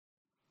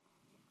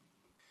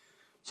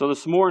So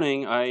this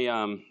morning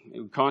I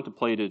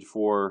contemplated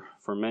for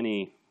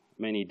many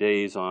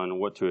days on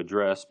what to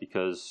address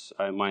because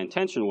my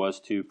intention was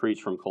to preach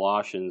from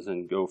Colossians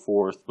and go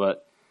forth,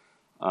 but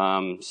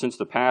since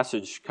the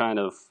passage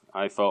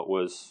I felt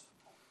was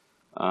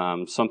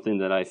something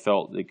that I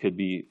felt that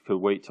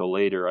could wait till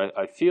later,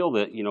 I feel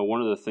that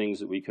one of the things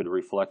that we could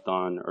reflect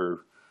on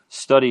or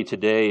study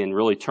today and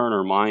really turn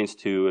our minds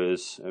to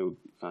is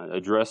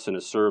addressed in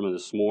a sermon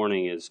this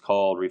morning is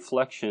called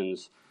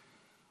Reflections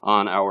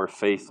on Our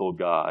Faithful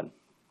God.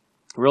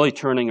 Really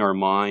turning our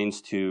minds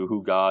to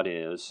who God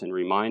is and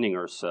reminding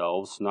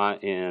ourselves,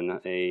 not in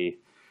a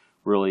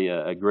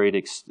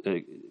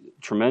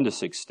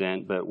tremendous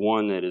extent, but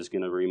one that is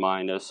going to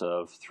remind us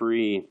of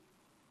three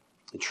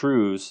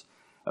truths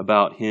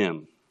about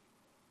Him.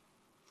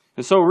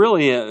 And so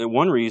really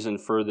one reason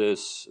for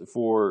this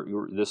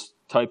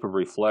type of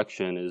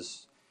reflection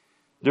is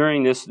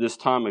during this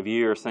time of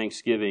year,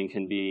 Thanksgiving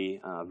can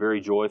be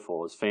very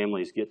joyful as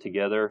families get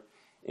together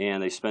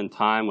and they spend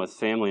time with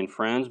family and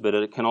friends, but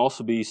it can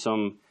also be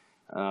some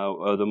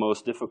of the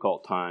most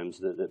difficult times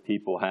that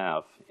people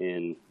have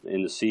in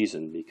the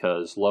season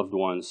because loved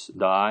ones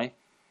die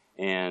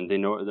and they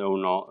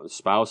know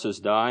spouses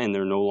die and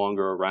they're no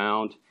longer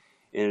around,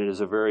 and it is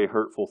a very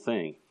hurtful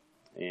thing.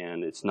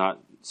 And it's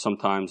not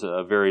sometimes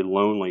a very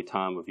lonely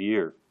time of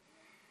year.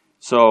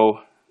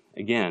 So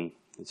again,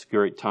 it's a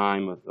great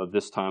time of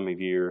this time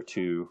of year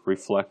to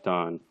reflect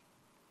on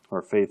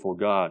our faithful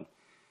God.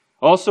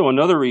 Also,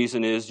 another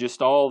reason is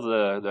just all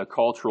the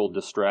cultural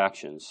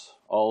distractions,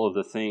 all of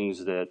the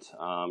things that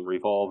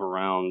revolve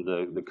around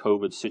the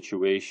COVID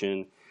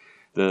situation,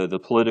 the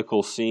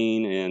political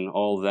scene, and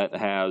all that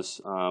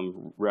has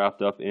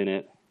wrapped up in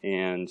it,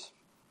 and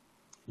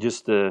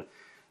just the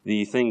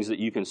things that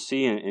you can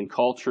see in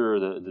culture,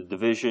 the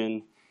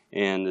division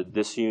and the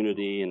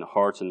disunity in the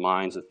hearts and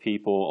minds of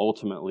people,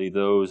 ultimately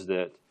those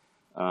that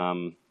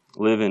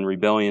live in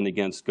rebellion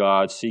against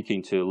God,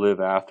 seeking to live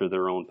after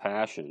their own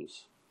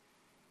passions.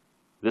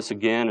 This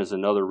again is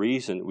another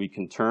reason we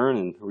can turn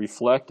and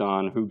reflect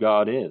on who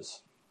God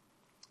is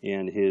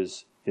and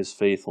His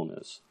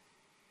faithfulness.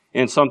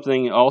 And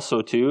something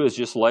also too is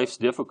just life's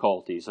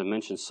difficulties. I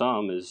mentioned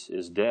some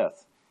is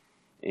death.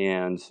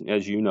 And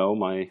as you know,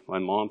 my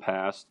mom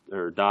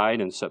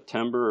died in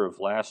September of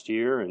last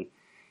year, and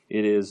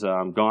it is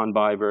gone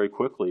by very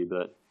quickly.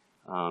 But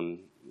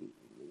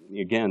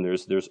again,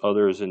 there's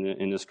others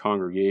in this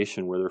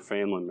congregation where their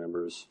family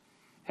members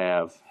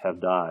have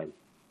died.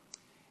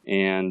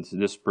 And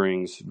this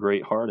brings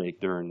great heartache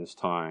during this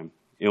time.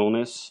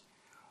 Illness,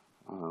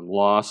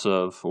 loss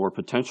of or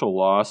potential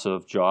loss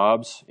of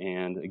jobs,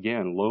 and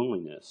again,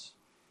 loneliness.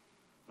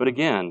 But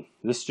again,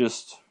 this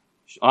just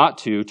ought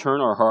to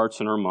turn our hearts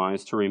and our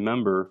minds to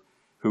remember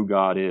who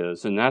God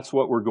is. And that's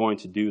what we're going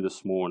to do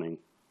this morning.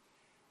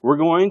 We're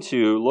going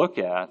to look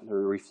at the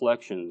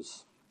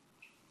reflections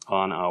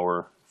on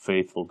our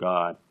faithful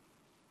God,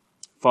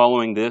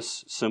 following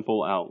this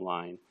simple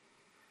outline.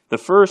 The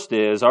first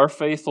is, our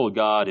faithful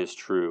God is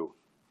true.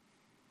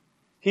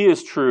 He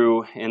is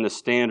true and the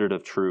standard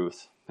of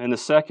truth. And the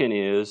second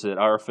is that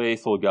our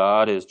faithful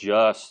God is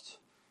just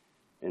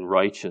and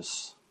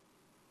righteous.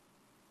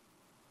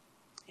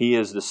 He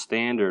is the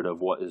standard of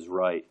what is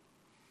right.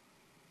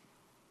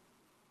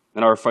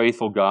 And our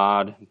faithful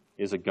God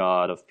is a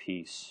God of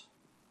peace.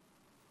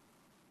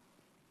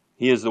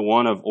 He is the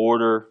one of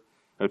order,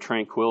 of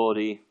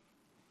tranquility,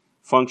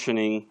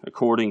 functioning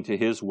according to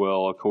His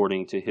will,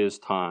 according to His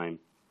time.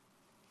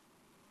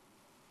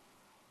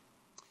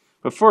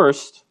 But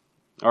first,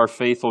 our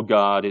faithful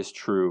God is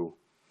true.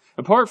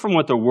 Apart from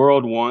what the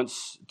world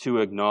wants to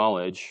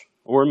acknowledge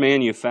or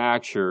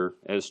manufacture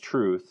as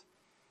truth,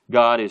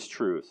 God is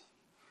truth.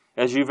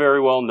 As you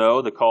very well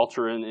know, the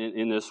culture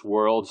in this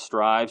world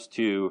strives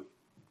to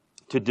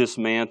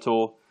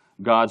dismantle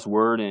God's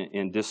word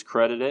and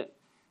discredit it.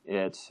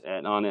 It's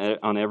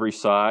on every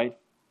side.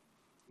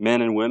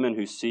 Men and women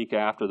who seek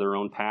after their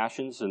own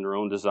passions and their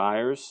own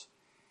desires.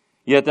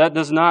 Yet that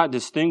does not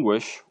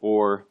distinguish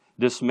or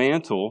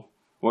dismantle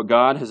what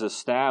God has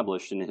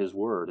established in His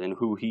Word and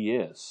who He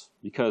is,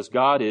 because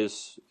God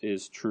is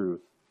truth.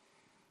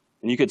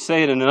 And you could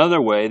say it in another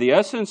way, the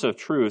essence of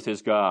truth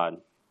is God.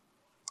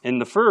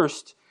 And the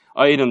first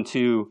item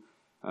to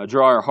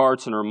draw our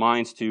hearts and our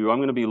minds to, I'm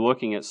going to be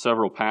looking at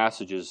several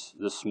passages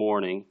this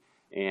morning,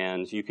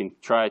 and you can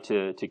try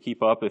to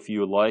keep up if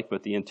you would like,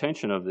 but the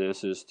intention of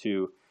this is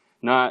to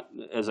not,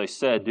 as I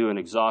said, do an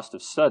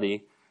exhaustive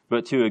study,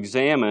 but to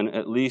examine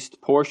at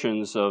least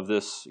portions of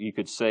this, you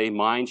could say,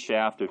 mine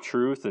shaft of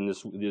truth and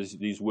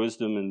these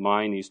wisdom and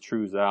mine these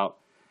truths out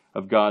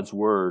of God's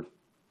Word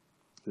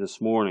this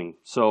morning.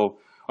 So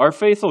our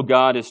faithful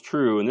God is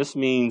true, and this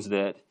means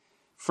that,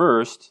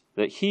 first,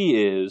 that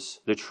He is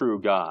the true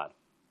God.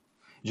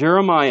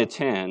 Jeremiah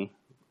 10,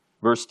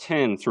 verse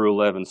 10 through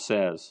 11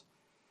 says,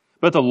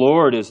 "But the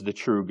Lord is the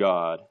true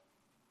God.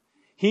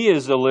 He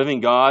is the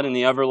living God and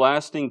the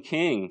everlasting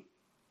King.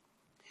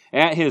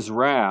 At His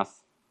wrath,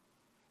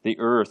 the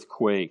earth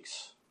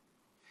quakes,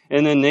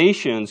 and the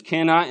nations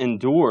cannot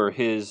endure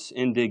His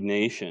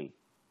indignation.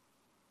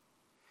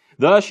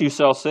 Thus you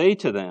shall say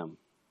to them,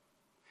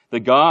 the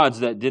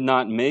gods that did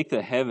not make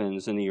the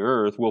heavens and the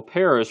earth will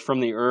perish from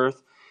the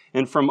earth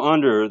and from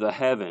under the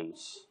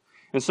heavens.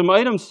 And some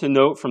items to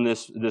note from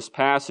this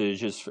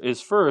passage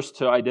is first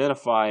to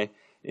identify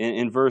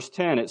in verse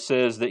 10, it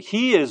says that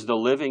He is the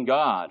living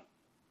God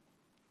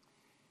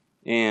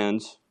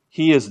and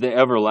He is the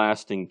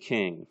everlasting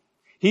King.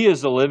 He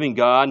is the living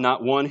God,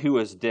 not one who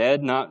is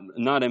dead,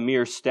 not a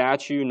mere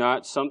statue,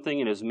 not something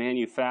that is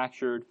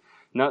manufactured,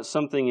 not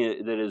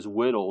something that is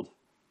whittled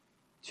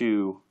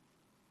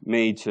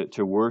made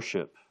to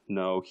worship.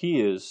 No,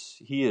 He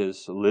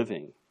is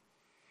living.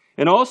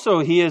 And also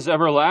He is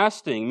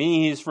everlasting,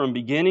 meaning He's from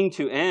beginning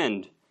to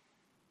end.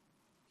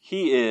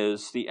 He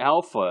is the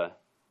Alpha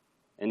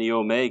and the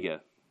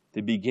Omega, the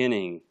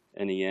beginning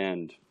and the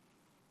end.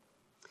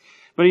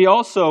 But He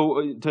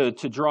also, to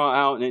draw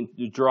out and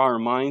to draw our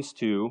minds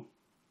to,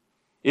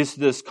 is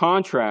this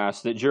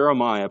contrast that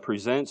Jeremiah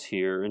presents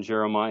here in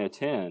Jeremiah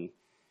 10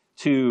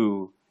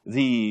 to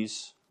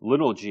these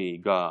little g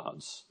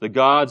gods, the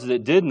gods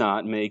that did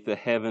not make the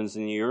heavens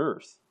and the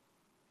earth.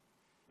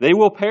 They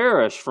will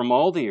perish from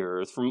all the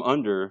earth, from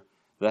under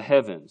the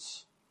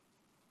heavens.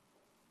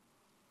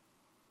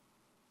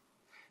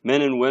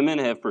 Men and women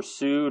have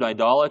pursued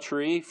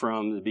idolatry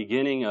from the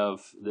beginning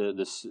of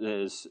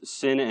as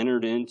sin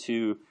entered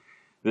into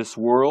this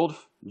world,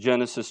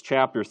 Genesis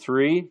chapter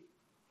 3.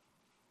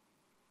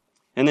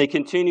 And they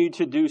continue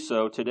to do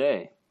so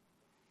today.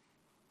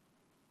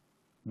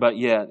 But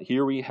yet,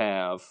 here we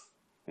have,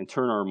 and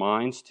turn our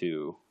minds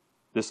to,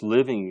 this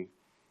living,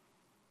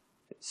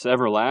 it's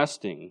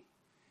everlasting,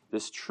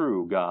 this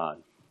true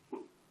God.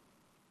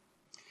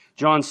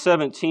 John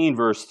 17,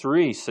 verse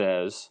 3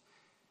 says,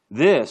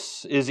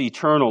 "This is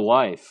eternal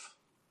life,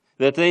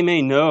 that they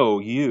may know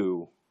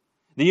you,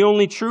 the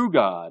only true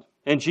God,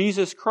 and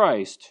Jesus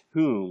Christ,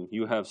 whom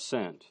you have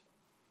sent."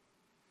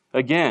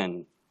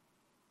 Again,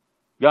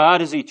 God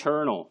is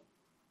eternal.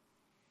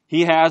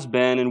 He has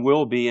been and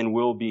will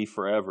be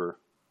forever.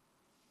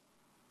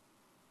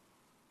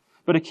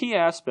 But a key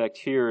aspect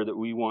here that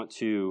we want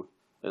to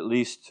at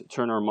least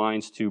turn our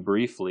minds to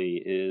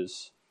briefly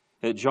is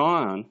that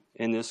John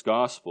in this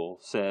gospel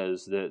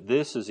says that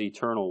this is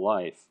eternal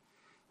life.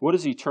 What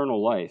is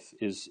eternal life?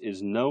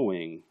 Is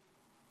knowing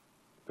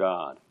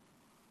God.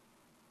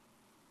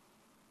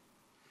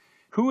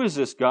 Who is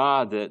this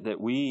God that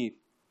we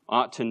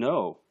ought to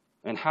know?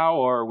 And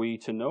how are we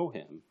to know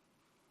Him?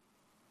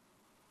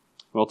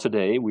 Well,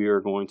 today we are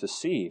going to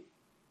see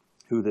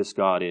who this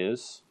God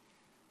is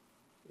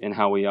and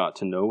how we ought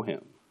to know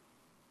Him.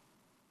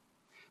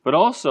 But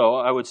also,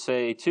 I would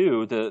say,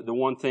 too, the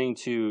one thing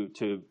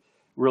to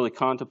really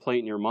contemplate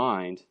in your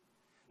mind,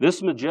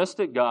 this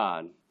majestic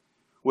God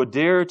would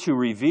dare to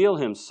reveal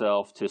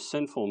Himself to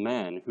sinful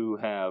men who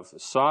have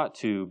sought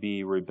to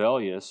be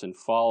rebellious and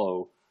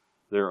follow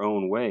their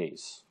own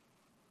ways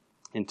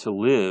and to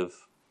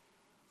live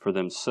for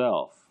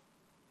themselves.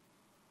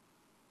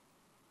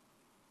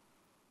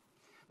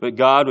 But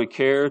God would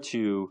care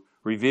to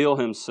reveal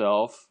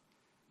Himself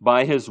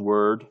by His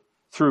Word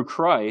through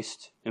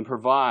Christ and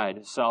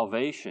provide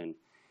salvation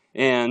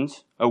and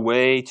a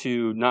way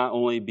to not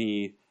only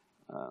be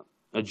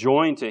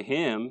adjoined to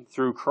Him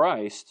through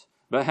Christ,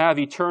 but have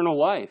eternal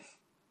life.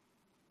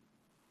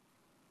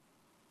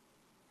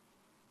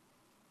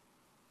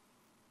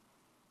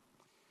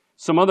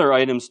 Some other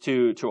items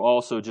to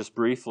also just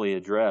briefly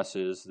address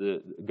is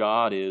that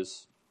God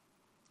is,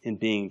 in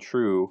being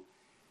true,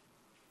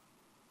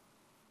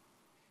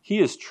 He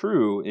is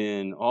true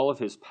in all of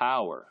His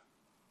power.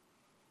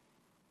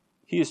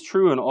 He is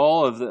true in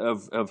all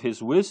of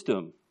His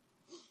wisdom.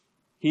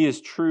 He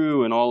is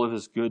true in all of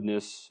His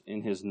goodness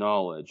and His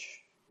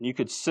knowledge. You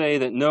could say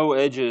that no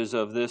edges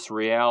of this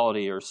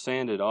reality are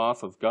sanded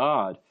off of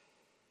God.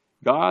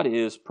 God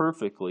is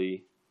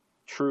perfectly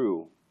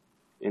true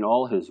in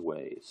all His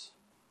ways,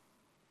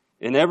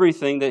 in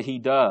everything that He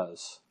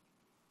does.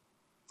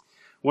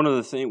 One of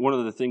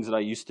the things that I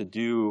used to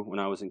do when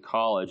I was in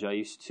college,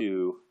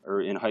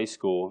 or in high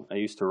school, I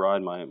used to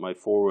ride my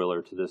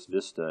four-wheeler to this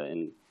vista,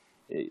 and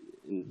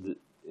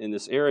in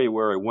this area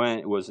where I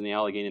went, it was in the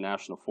Allegheny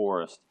National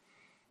Forest.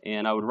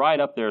 And I would ride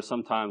up there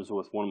sometimes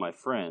with one of my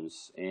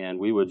friends, and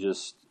we would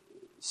just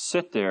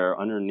sit there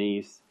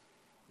underneath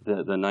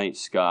the night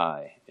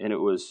sky. And it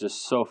was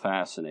just so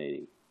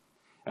fascinating.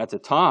 At the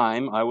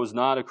time, I was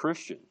not a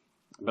Christian,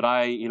 but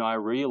I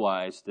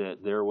realized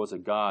that there was a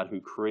God who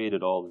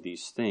created all of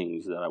these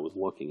things that I was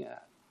looking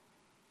at.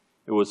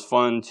 It was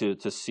fun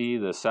to see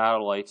the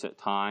satellites at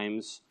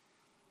times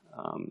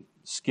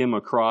skim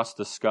across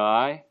the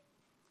sky.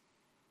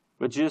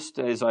 But just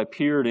as I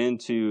peered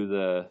into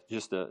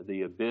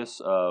the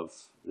abyss of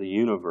the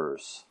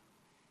universe,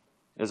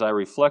 as I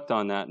reflect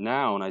on that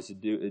now, and as I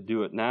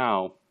do it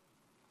now,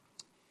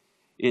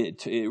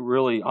 it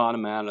really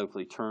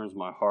automatically turns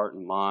my heart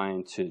and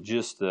mind to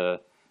just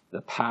the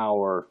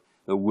power,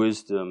 the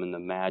wisdom, and the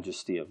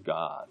majesty of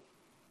God.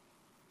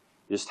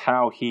 Just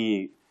how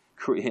He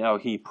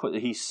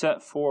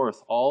set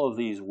forth all of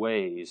these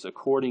ways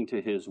according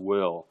to His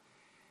will,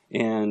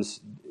 and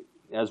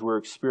as we're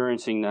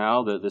experiencing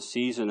now, that the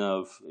season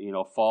of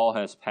fall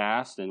has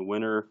passed and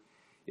winter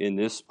in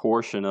this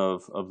portion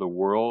of the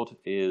world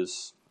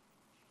is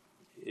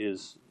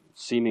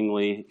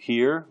seemingly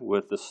here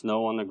with the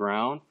snow on the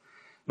ground.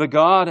 But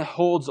God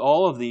holds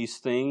all of these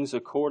things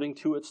according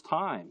to its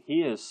time.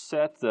 He has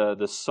set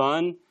the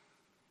sun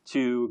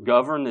to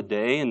govern the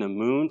day and the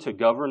moon to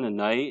govern the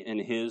night in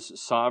His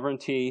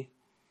sovereignty,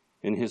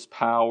 in His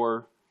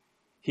power.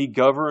 He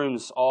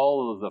governs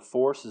all of the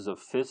forces of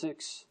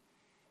physics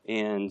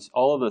and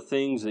all of the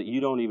things that you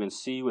don't even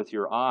see with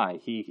your eye.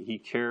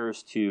 He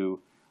cares to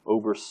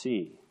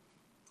oversee.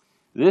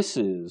 This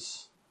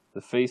is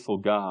the faithful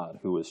God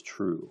who is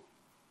true.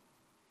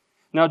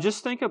 Now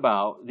just think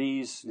about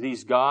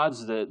these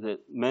gods that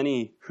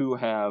many who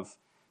have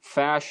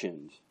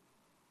fashioned,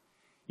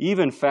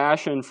 even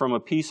fashioned from a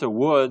piece of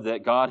wood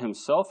that God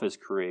Himself has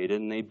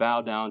created, and they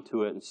bow down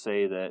to it and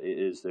say that it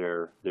is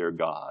their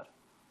God.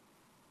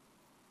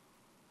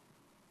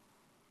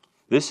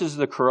 This is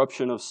the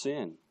corruption of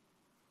sin.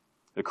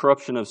 The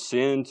corruption of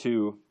sin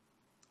to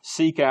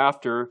seek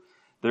after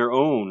their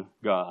own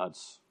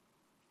gods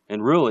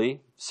and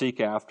really seek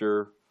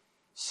after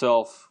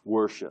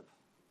self-worship.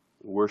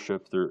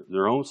 Worship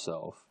their own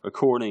self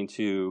according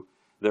to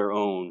their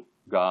own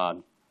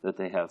God that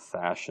they have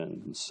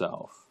fashioned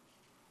themselves.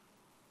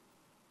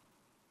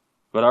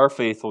 But our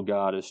faithful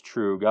God is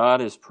true.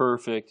 God is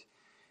perfect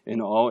in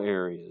all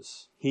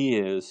areas. He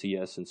is the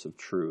essence of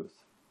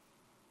truth.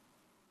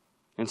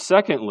 And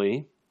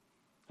secondly,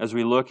 as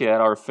we look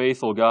at our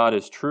faithful God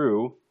is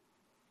true,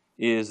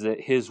 is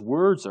that His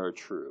words are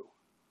true.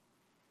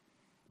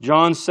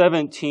 John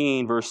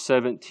 17, verse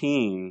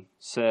 17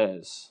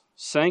 says,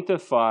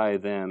 "Sanctify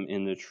them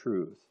in the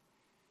truth.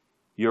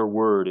 Your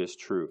word is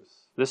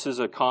truth." This is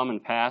a common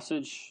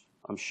passage.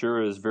 I'm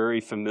sure is very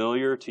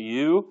familiar to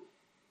you.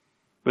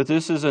 But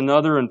this is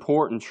another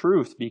important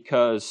truth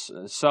because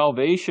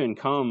salvation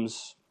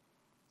comes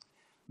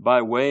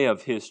by way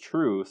of His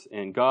truth,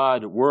 and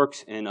God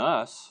works in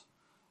us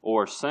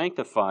or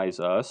sanctifies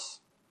us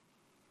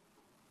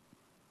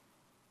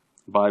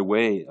by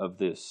way of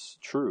this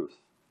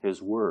truth,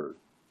 His word.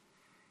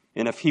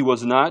 And if He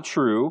was not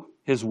true,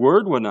 His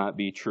word would not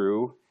be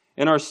true,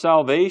 and our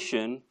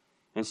salvation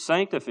and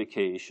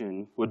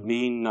sanctification would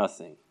mean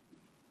nothing.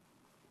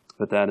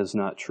 But that is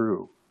not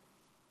true.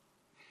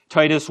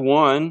 Titus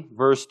 1,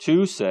 verse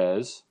 2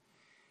 says,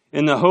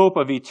 "In the hope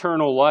of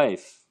eternal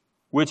life,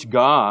 which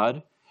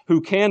God, who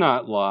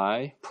cannot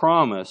lie,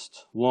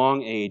 promised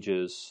long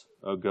ages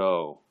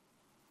ago."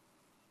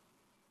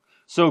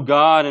 So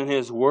God and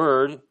His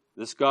word,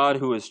 this God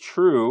who is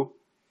true,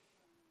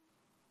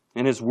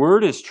 and His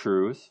word is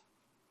truth,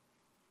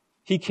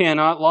 He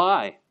cannot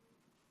lie.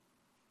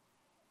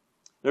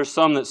 There's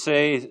some that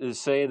say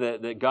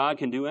that God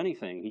can do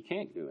anything. He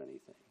can't do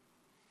anything.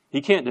 He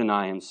can't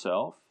deny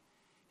Himself.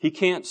 He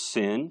can't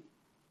sin.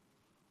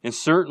 And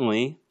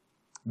certainly,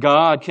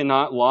 God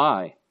cannot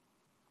lie.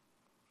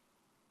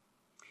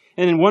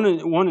 And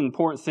one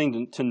important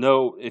thing to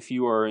note if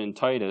you are in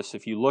Titus,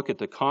 if you look at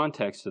the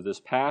context of this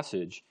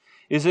passage,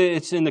 is that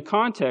it's in the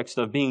context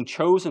of being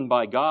chosen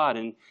by God,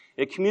 and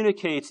it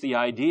communicates the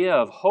idea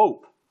of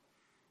hope.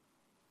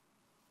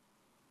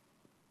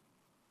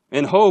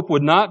 And hope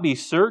would not be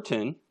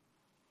certain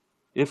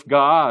if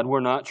God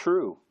were not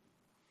true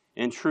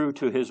and true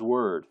to His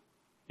word,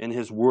 and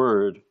His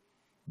word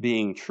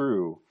being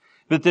true.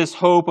 But this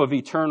hope of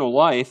eternal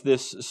life,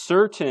 this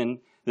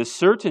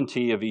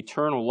certainty of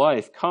eternal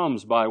life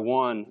comes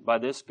by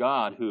this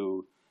God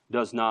who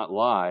does not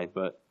lie,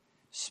 but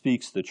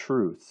speaks the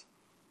truth.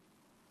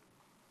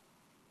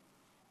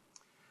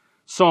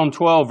 Psalm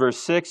 12, verse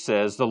 6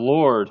 says, the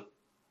words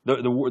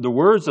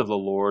of the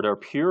Lord are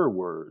pure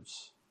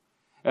words,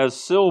 as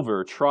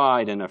silver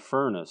tried in a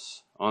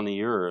furnace on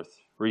the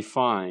earth,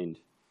 refined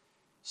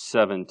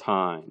 7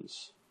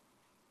 times.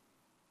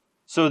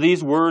 So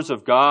these words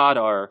of God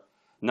are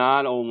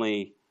not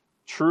only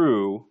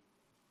true,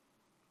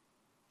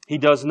 He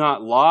does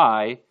not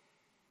lie,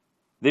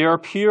 they are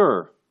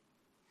pure.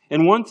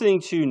 And one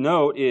thing to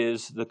note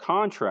is the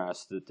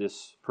contrast that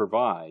this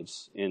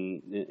provides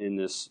in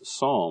this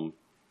psalm.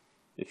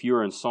 If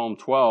you're in Psalm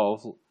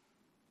 12,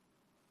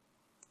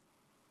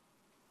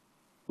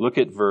 look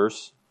at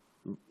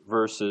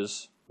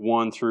verses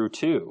 1 through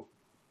 2.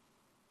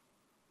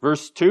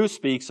 Verse 2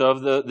 speaks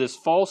of this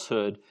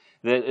falsehood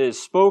that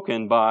is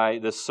spoken by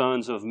the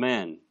sons of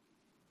men.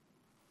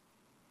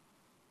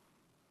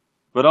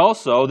 But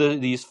also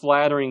these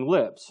flattering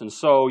lips. And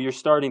so you're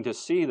starting to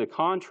see the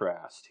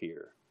contrast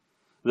here.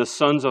 The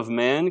sons of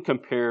men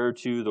compared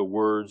to the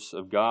words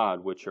of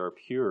God, which are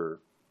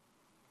pure.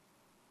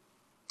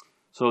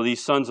 So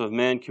these sons of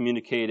men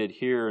communicated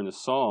here in the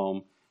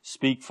psalm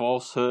speak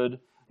falsehood.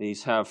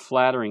 These have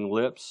flattering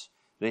lips.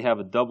 They have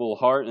a double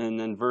heart. And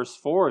then verse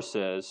 4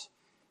 says,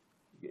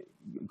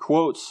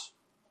 quotes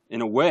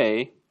in a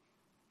way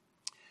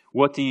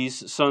what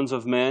these sons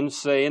of men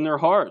say in their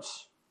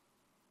hearts.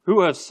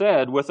 Who have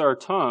said, with our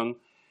tongue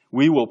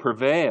we will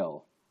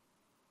prevail.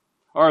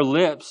 Our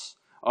lips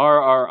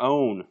are our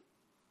own.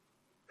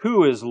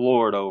 Who is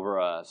Lord over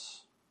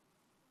us?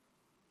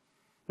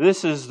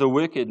 This is the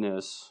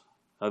wickedness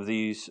of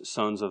these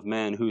sons of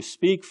men who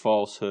speak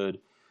falsehood,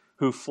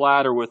 who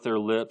flatter with their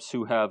lips,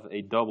 who have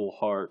a double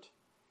heart,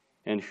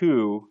 and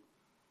who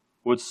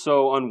would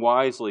so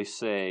unwisely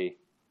say,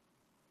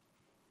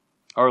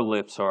 our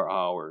lips are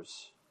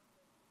ours.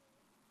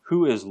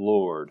 Who is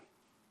Lord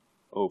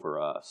over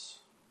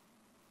us?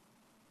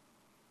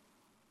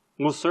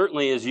 Well,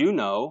 certainly, as you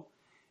know,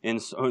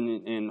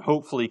 and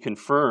hopefully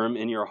confirm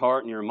in your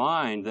heart and your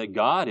mind that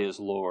God is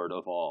Lord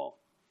of all.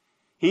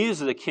 He is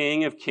the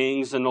King of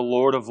kings and the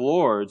Lord of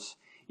lords,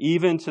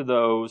 even to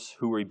those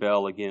who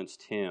rebel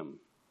against Him.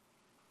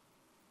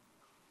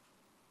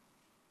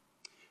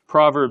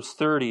 Proverbs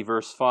 30,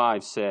 verse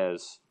 5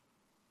 says,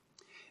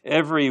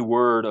 every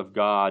word of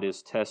God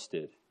is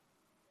tested.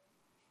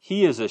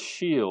 He is a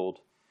shield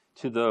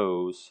to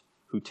those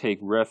who take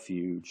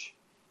refuge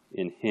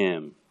in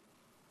Him.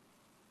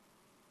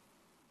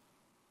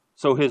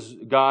 So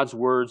God's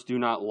words do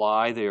not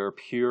lie, they are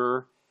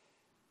pure,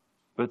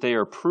 but they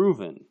are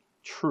proven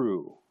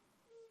true.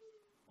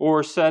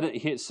 Or said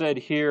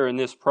here in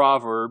this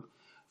proverb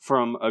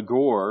from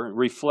Agur,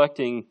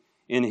 reflecting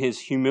in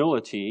his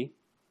humility,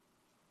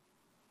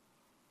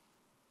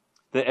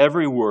 that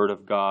every word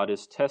of God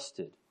is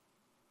tested.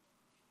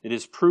 It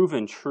is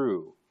proven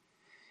true.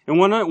 And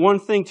one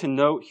thing to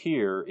note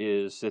here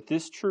is that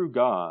this true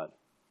God,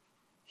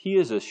 He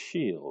is a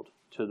shield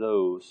to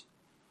those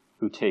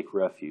who take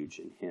refuge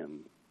in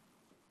Him.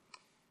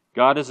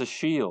 God is a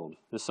shield.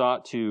 This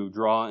ought to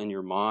draw in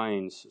your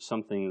minds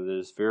something that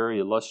is very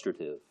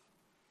illustrative.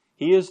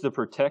 He is the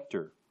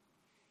protector.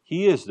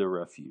 He is the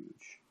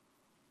refuge.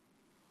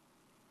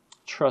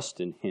 Trust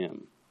in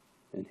Him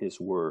and His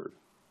Word.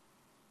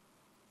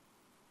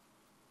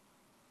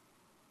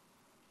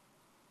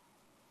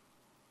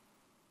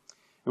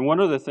 And one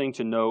other thing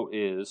to note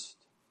is,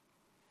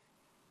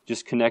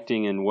 just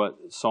connecting in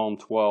what Psalm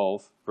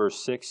 12,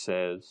 verse 6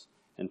 says,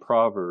 and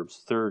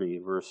Proverbs 30,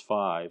 verse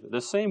 5,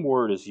 the same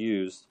word is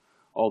used,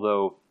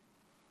 although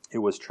it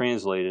was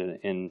translated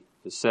and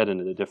said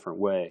in a different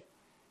way.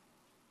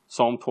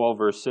 Psalm 12,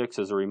 verse 6,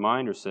 as a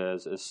reminder,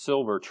 says, as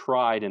silver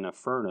tried in a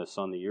furnace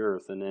on the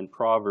earth. And then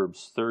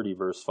Proverbs 30,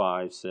 verse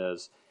 5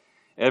 says,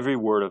 every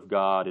word of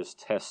God is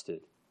tested.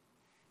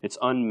 It's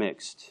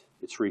unmixed.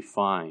 It's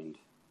refined.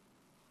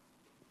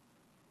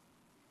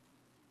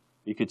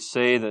 You could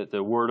say that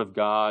the Word of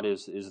God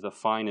is the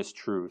finest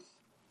truth.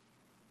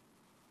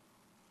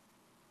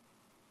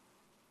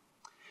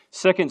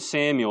 2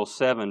 Samuel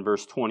 7,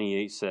 verse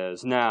 28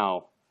 says,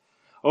 now,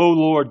 O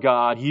Lord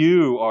God,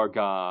 you are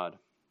God,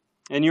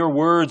 and your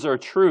words are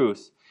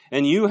truth,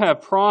 and you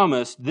have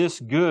promised this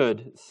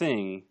good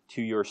thing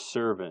to your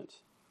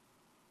servant.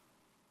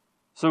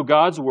 So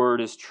God's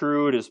Word is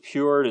true, it is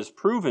pure, it is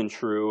proven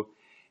true,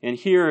 and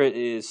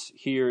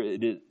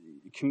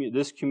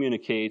this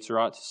communicates, or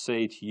ought to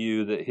say to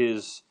you, that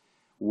His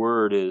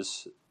Word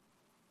is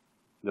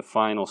the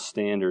final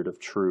standard of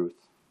truth.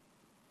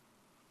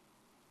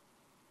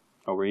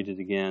 I'll read it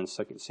again,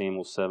 2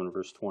 Samuel 7,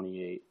 verse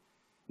 28.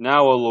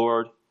 Now, O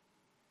Lord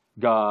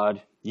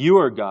God, you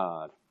are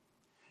God.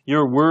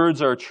 Your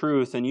words are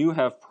truth, and you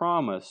have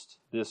promised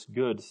this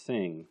good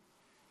thing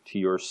to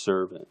your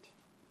servant.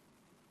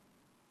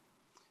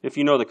 If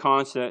you know the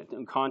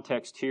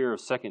context here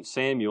of 2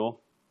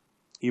 Samuel,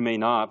 you may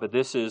not, but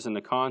this is in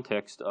the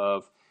context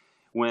of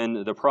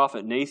when the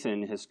prophet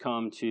Nathan has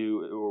come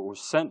to, or was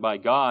sent by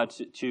God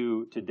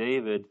to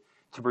David,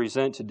 to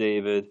present to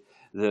David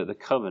the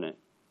covenant,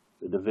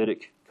 the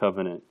Davidic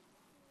covenant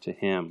to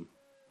him.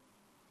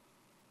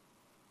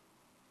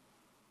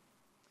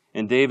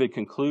 And David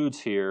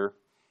concludes here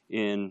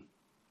in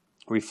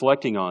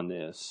reflecting on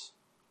this,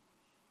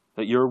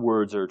 that your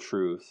words are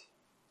truth,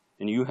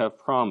 and you have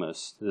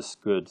promised this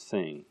good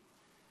thing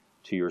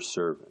to your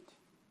servant.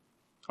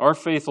 Our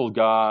faithful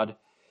God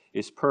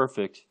is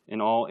perfect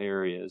in all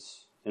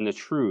areas, and the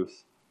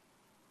truth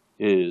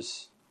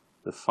is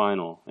the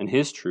final, and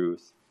His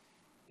truth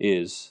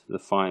is the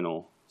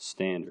final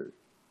standard.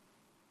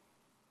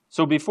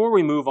 So before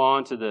we move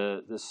on to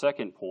the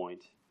second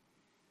point,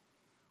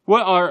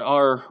 what are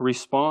our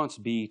response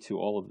be to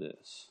all of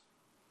this?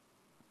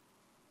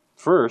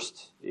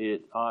 First,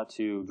 it ought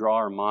to draw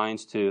our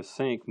minds to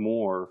think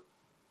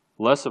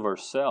less of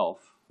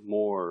ourselves,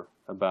 more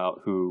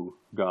about who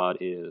God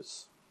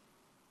is.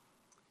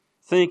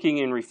 Thinking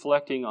and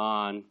reflecting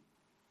on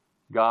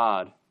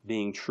God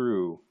being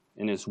true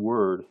and His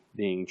Word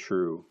being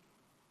true.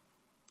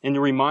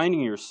 And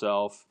reminding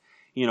yourself,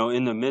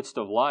 in the midst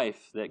of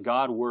life, that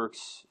God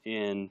works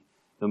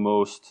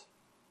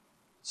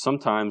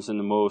sometimes in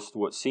the most,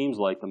 what seems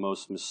like the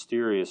most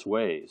mysterious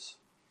ways.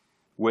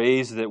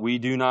 Ways that we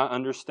do not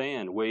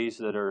understand, ways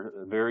that are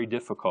very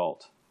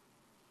difficult.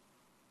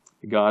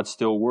 God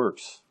still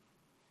works,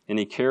 and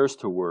He cares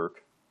to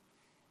work.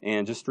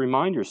 And just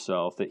remind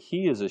yourself that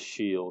He is a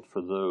shield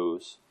for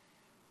those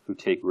who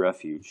take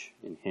refuge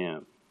in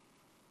Him.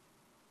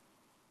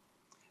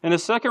 And the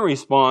second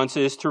response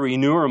is to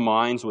renew our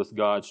minds with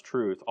God's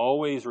truth,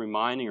 always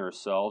reminding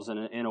ourselves,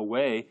 and in a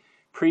way,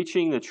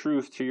 preaching the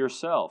truth to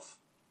yourself.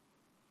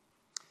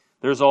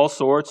 There's all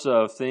sorts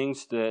of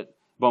things that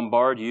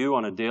bombard you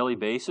on a daily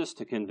basis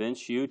to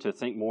convince you to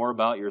think more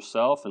about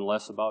yourself and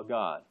less about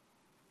God.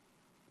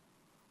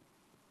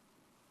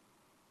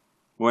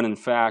 When in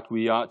fact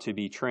we ought to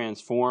be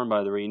transformed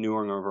by the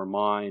renewing of our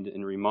mind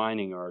and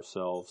reminding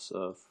ourselves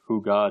of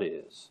who God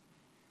is,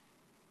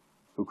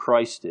 who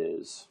Christ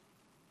is,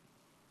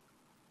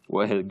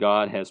 what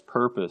God has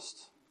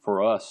purposed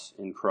for us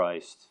in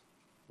Christ,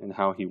 and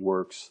how He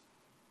works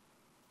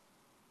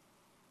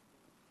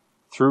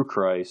through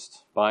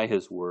Christ, by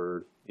His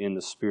Word, in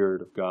the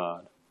Spirit of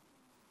God.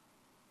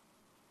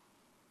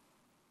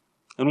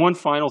 And one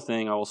final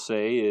thing I will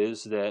say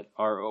is that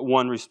our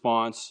one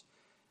response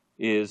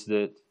is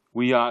that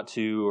we ought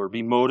to, or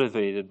be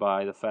motivated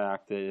by the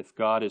fact that if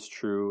God is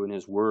true and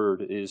His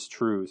Word is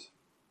truth,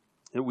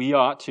 that we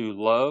ought to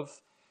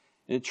love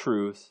the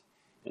truth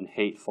and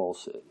hate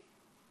falsehood.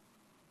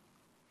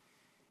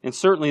 And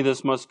certainly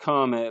this must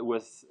come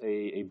with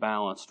a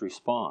balanced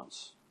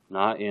response,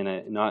 not in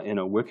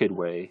a wicked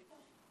way,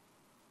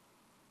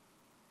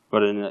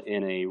 but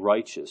in a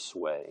righteous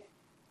way.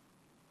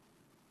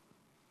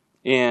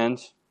 And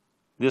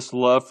this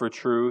love for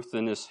truth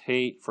and this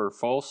hate for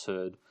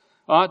falsehood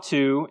ought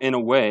to, in a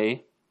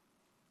way,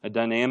 a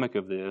dynamic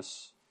of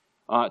this,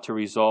 ought to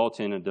result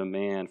in a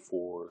demand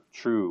for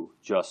true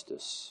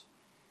justice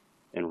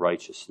and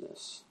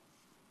righteousness.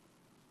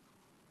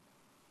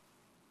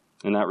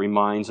 And that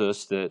reminds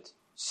us that,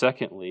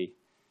 secondly,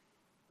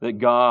 that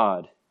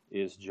God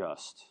is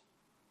just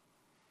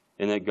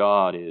and that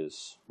God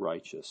is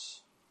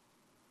righteous.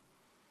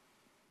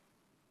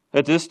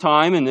 At this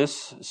time in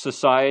this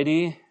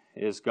society,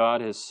 as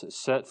God has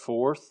set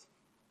forth,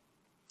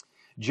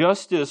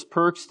 justice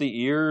perks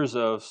the ears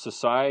of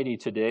society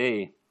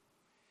today,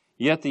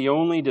 yet the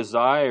only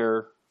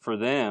desire for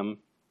them,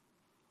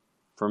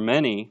 for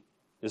many,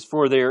 is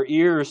for their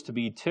ears to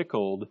be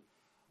tickled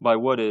by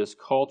what is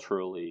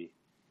culturally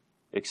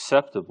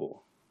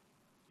acceptable.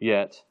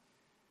 Yet,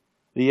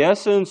 the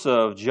essence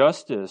of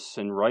justice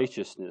and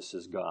righteousness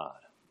is God.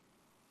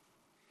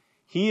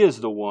 He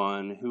is the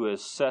one who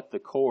has set the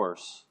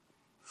course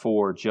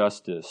for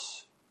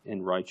justice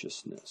and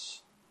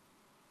righteousness.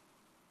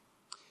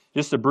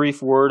 Just a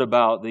brief word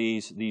about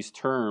these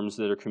terms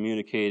that are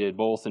communicated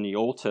both in the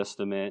Old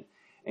Testament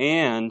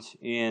and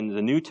in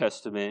the New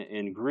Testament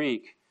in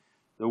Greek.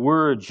 The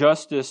word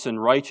justice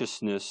and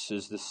righteousness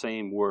is the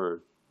same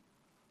word.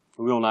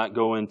 We will not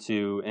go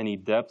into any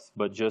depth,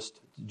 but just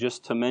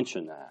to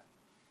mention that.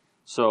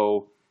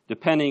 So,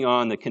 depending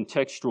on the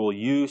contextual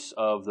use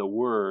of the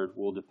word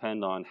will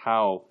depend on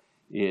how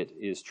it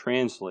is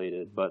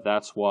translated, but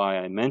that's why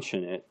I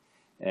mention it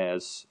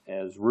as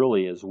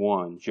really as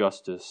one,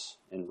 justice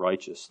and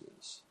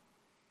righteousness.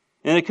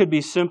 And it could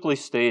be simply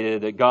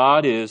stated that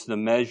God is the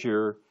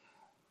measure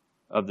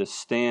of the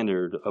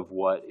standard of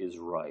what is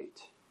right.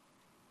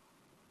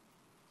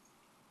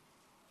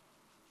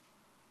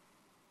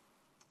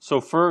 So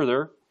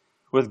further,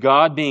 with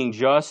God being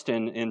just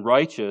and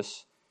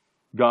righteous,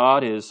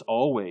 God is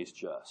always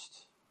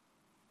just.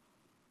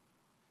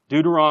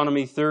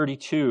 Deuteronomy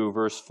 32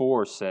 verse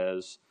 4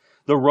 says,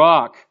 "The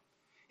rock,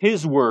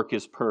 His work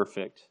is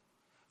perfect,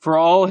 for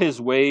all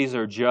His ways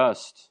are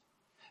just,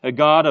 a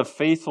God of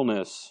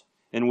faithfulness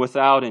and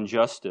without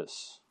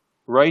injustice.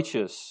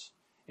 Righteous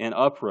and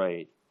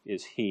upright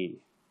is He."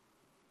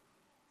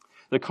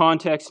 The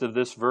context of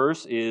this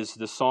verse is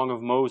the Song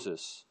of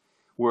Moses,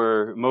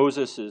 where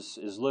Moses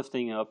is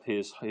lifting up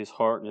his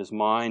heart and his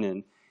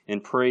mind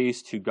and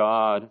praise to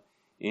God,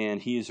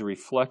 and he is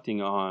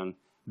reflecting on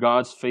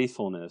God's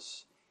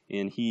faithfulness,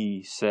 and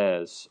he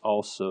says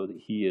also that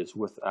He is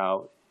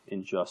without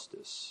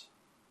injustice.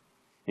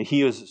 And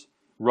He is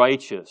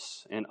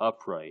righteous and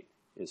upright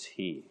is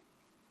He.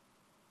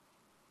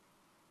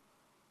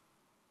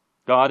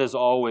 God is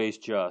always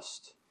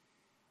just.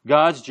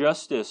 God's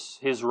justice,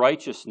 His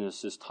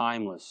righteousness is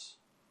timeless.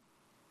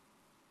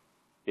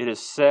 It is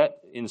set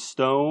in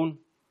stone.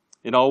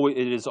 It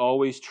is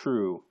always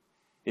true.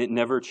 It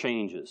never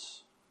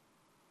changes.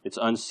 It's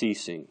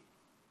unceasing.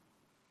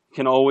 It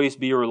can always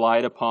be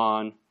relied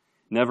upon,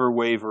 never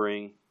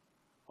wavering,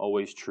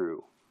 always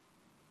true.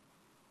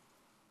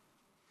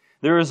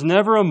 There is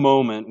never a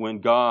moment when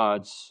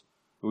God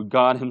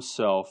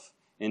Himself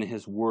in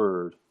His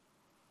Word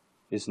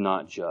is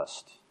not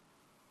just.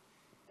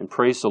 And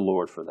praise the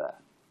Lord for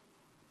that.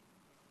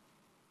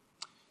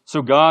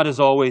 So God is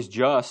always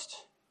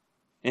just,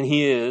 and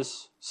He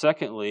is,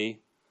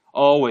 secondly,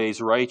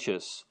 always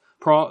righteous.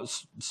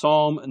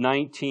 Psalm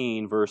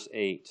 19, verse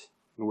 8.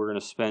 And we're going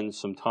to spend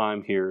some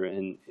time here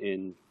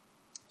in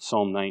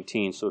Psalm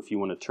 19, so if you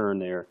want to turn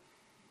there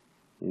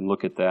and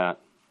look at that.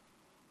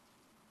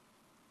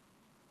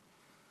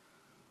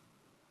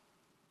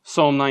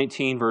 Psalm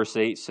 19, verse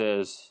 8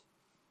 says,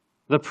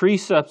 "The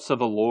precepts of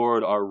the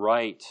Lord are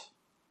right,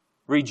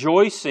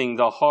 rejoicing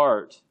the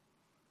heart.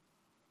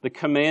 The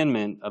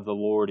commandment of the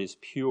Lord is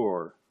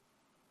pure,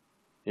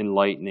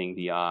 enlightening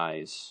the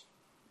eyes."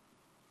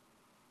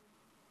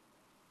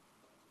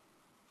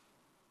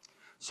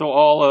 So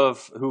all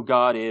of who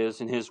God is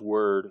and His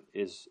Word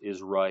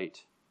is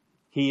right.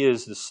 He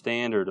is the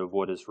standard of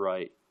what is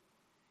right.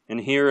 And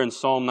here in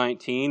Psalm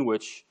 19,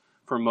 which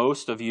for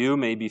most of you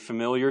may be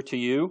familiar to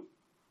you,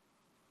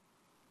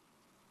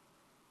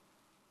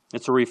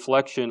 it's a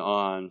reflection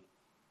on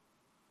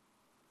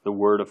the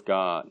Word of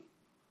God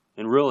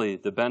and really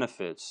the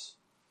benefits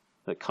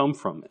that come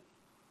from it.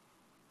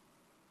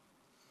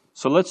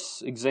 So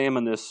let's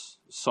examine this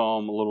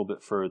psalm a little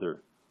bit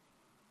further.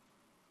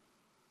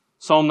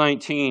 Psalm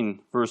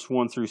 19, verse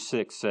 1 through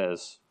 6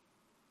 says,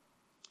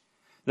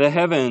 "The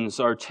heavens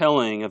are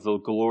telling of the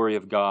glory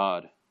of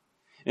God,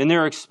 and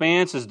their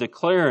expanse is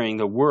declaring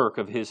the work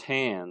of His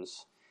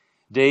hands.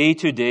 Day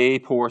to day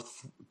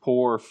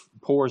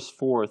pours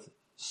forth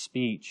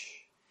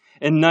speech,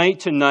 and night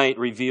to night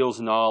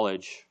reveals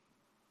knowledge.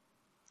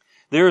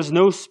 There is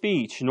no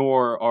speech,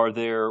 nor are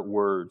there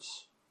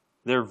words.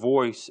 Their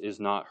voice is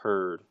not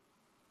heard.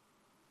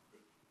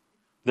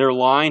 Their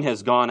line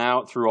has gone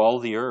out through all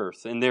the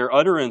earth, and their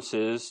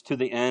utterances to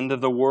the end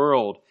of the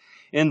world.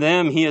 In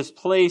them He has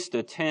placed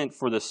a tent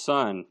for the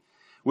sun,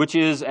 which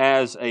is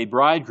as a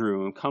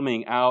bridegroom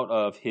coming out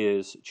of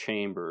his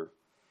chamber.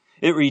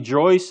 It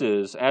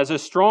rejoices as a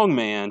strong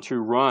man to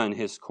run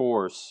his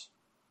course.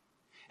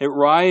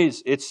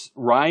 Its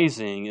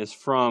rising is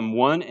from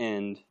one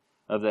end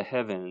of the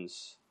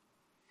heavens,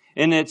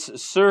 and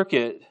its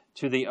circuit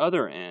to the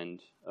other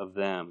end of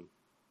them.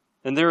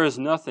 And there is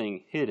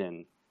nothing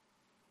hidden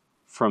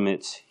from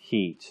its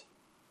heat."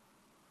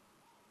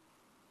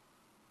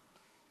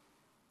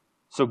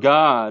 So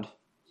God's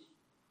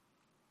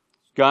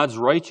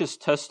righteous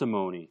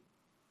testimony,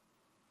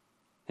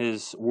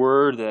 His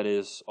Word that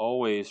is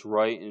always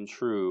right and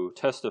true,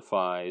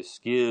 testifies,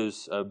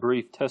 gives a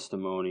brief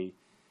testimony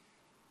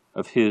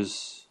of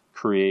His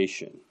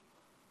creation.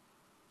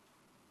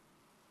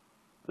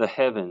 The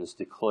heavens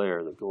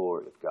declare the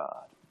glory of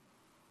God.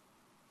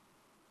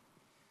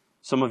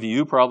 Some of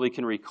you probably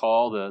can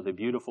recall the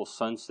beautiful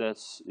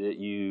sunsets that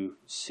you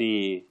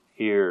see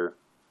here,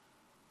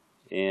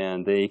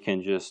 and they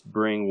can just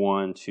bring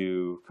one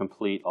to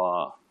complete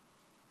awe.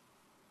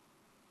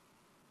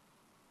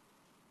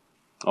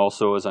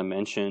 Also, as I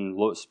mentioned,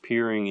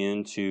 peering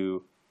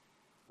into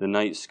the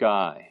night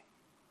sky,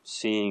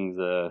 seeing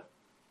the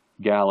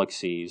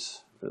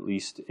galaxies, at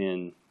least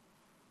in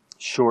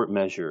short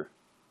measure,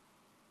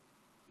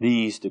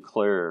 these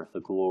declare the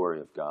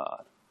glory of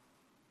God.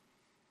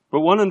 But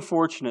one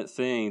unfortunate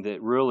thing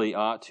that really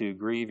ought to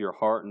grieve your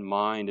heart and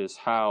mind is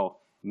how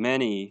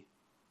many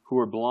who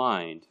are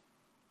blind,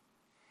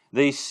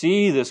 they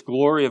see this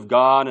glory of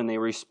God and they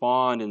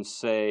respond and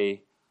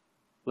say,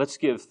 "Let's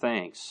give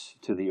thanks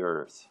to the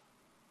earth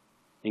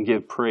and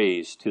give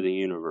praise to the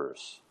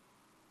universe."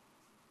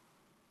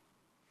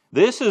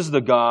 This is the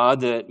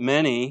God that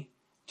many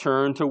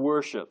turn to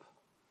worship.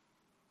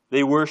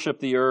 They worship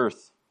the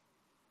earth.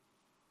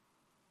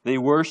 They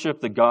worship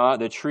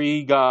the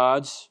tree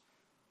gods.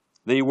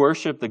 They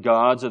worship the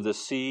gods of the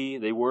sea.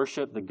 They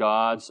worship the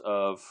gods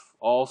of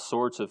all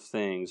sorts of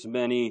things.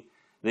 Many,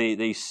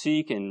 they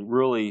seek and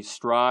really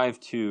strive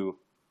to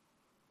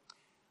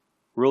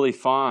really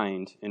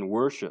find and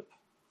worship.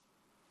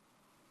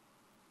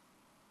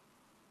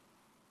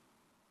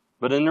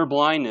 But in their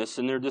blindness,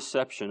 in their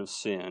deception of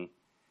sin,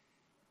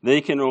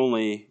 they can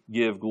only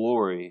give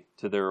glory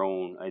to their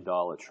own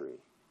idolatry,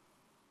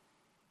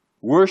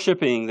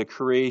 worshiping the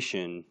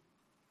creation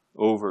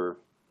over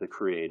the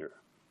Creator.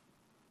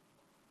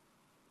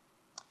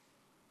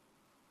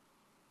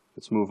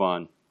 Let's move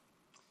on.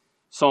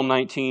 Psalm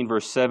 19,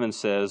 verse 7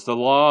 says, "The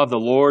law of the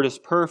Lord is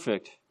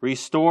perfect,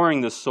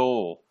 restoring the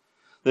soul.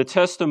 The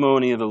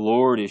testimony of the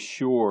Lord is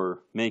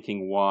sure,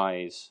 making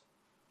wise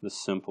the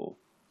simple."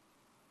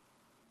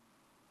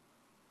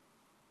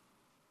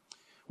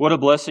 What a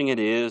blessing it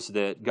is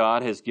that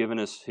God has given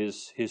us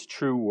His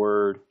true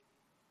word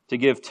to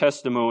give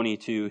testimony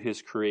to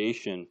His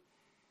creation.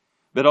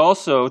 But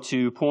also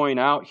to point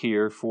out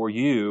here for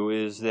you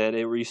is that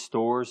it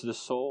restores the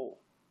soul.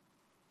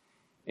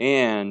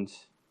 And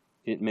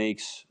it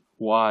makes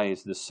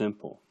wise the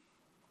simple.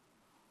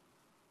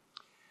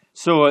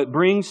 So it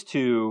brings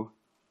to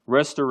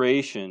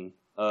restoration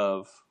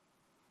of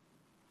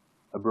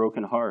a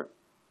broken heart.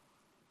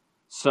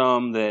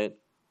 Some that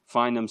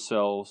find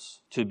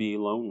themselves to be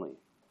lonely.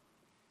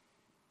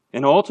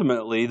 And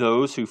ultimately,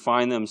 those who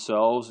find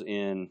themselves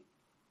in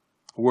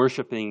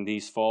worshiping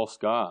these false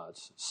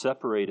gods,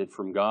 separated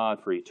from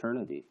God for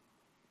eternity,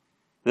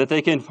 that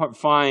they can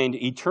find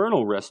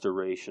eternal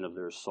restoration of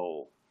their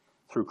soul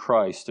through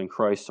Christ and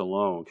Christ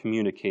alone,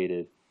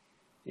 communicated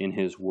in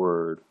His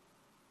Word.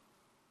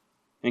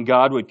 And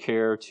God would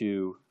care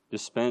to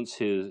dispense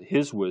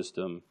His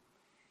wisdom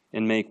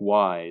and make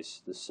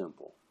wise the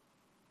simple.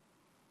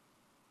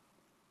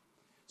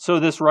 So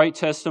this right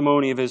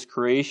testimony of His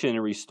creation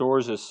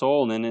restores His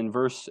soul. And then in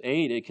verse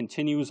 8, it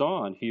continues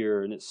on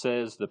here, and it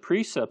says, "The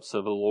precepts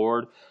of the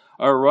Lord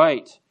are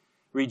right,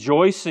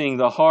 rejoicing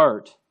the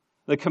heart.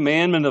 The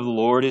commandment of the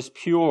Lord is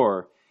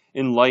pure,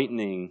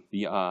 enlightening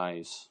the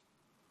eyes."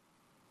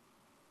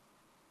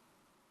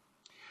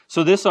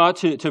 So this ought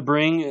to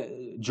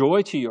bring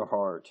joy to your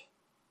heart.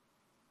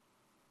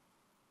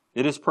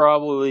 It is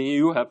probably,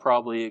 you have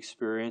probably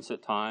experienced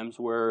at times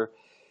where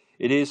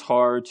it is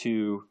hard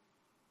to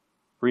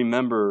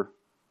remember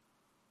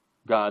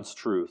God's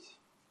truth,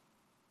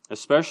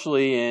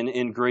 especially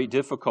in great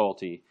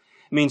difficulty.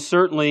 I mean,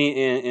 certainly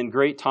in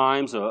great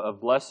times of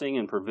blessing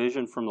and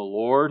provision from the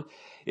Lord,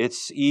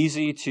 it's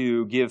easy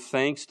to give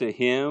thanks to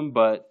Him,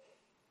 but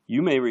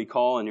you may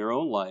recall in your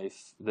own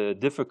life the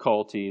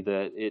difficulty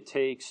that it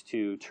takes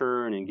to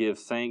turn and give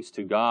thanks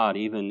to God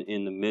even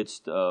in the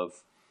midst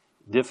of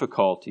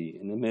difficulty,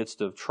 in the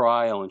midst of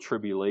trial and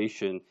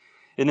tribulation,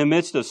 in the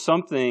midst of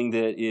something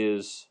that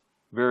is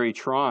very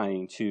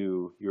trying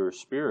to your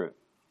spirit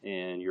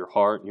and your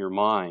heart and your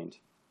mind.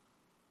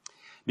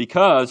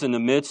 Because in the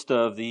midst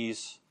of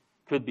these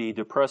could be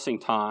depressing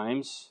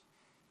times,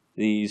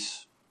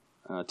 these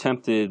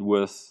tempted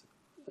with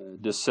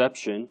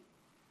deception,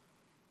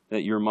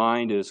 that your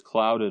mind is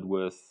clouded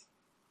with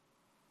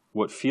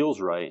what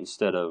feels right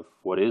instead of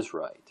what is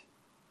right.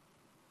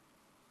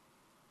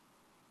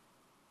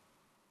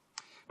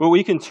 But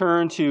we can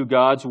turn to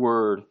God's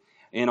Word,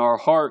 and our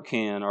heart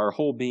our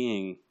whole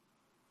being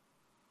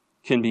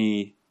can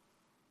be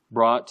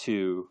brought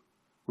to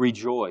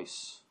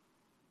rejoice.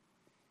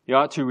 You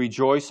ought to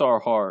rejoice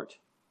our heart.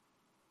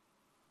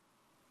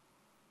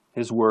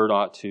 His Word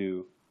ought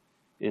to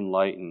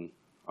enlighten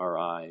our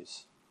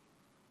eyes.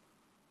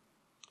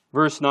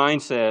 Verse 9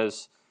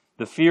 says,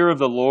 "The fear of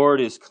the Lord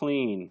is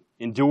clean,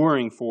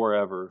 enduring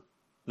forever.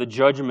 The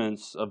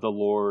judgments of the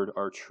Lord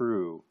are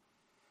true.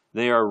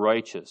 They are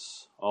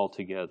righteous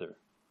altogether."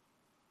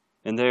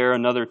 And there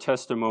another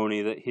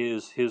testimony that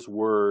His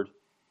Word,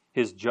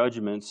 His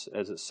judgments,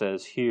 as it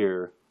says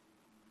here,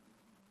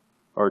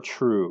 are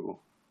true.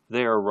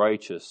 They are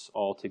righteous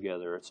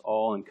altogether. It's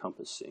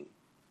all-encompassing.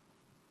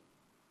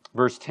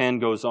 Verse 10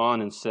 goes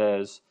on and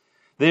says,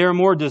 "They are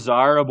more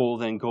desirable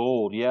than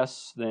gold,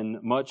 yes, than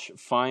much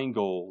fine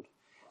gold,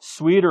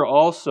 sweeter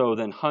also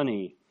than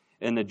honey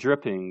and the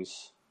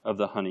drippings of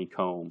the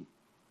honeycomb."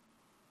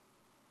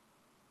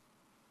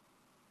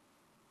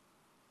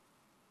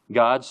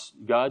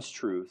 God's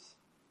truth,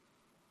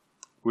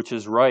 which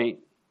is right,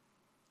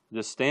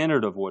 the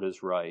standard of what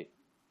is right,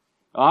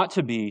 ought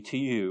to be to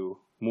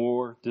you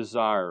more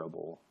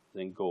desirable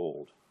than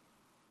gold.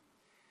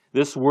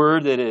 This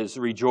word that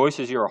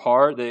rejoices your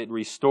heart, that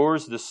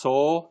restores the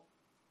soul,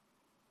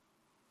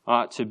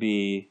 ought to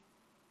be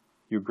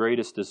your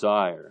greatest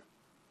desire.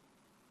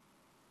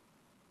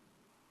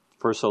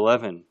 Verse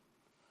 11,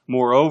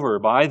 "Moreover,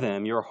 by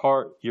them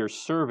your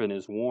servant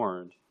is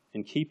warned.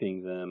 In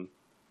keeping them,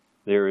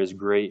 there is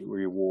great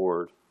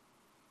reward."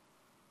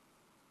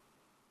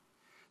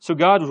 So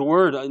God's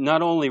Word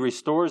not only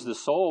restores the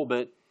soul,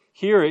 but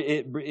here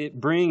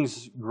it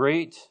brings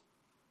great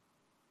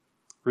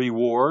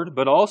reward,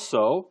 but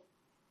also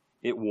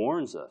it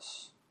warns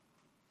us.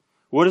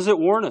 What does it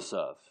warn us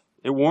of?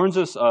 It warns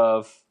us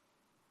of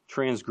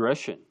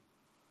transgression,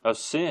 of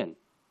sin,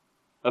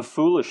 of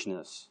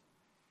foolishness,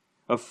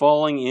 of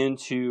falling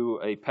into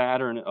a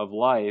pattern of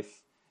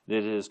life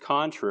that is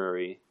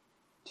contrary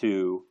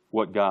to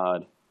what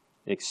God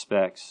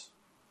expects.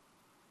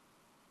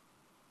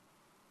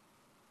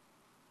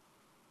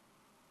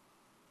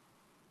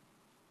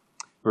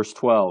 Verse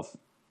 12,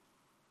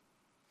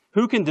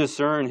 "Who can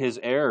discern his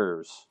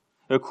errors?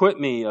 Acquit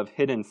me of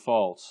hidden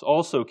faults.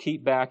 Also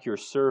keep back your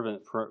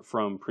servant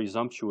from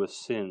presumptuous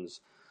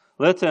sins.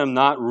 Let them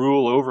not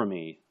rule over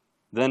me.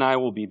 Then I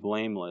will be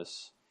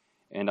blameless,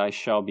 and I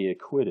shall be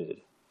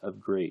acquitted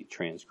of great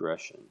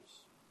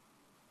transgressions."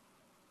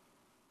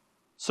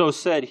 So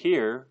said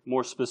here,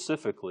 more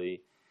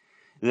specifically,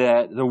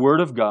 that the Word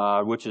of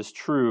God, which is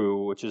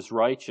true, which is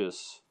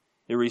righteous,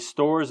 it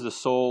restores the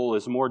soul,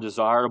 is more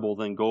desirable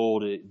than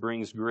gold, it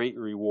brings great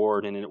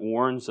reward, and it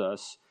warns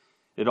us.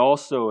 It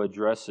also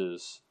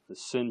addresses the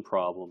sin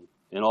problem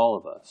in all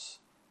of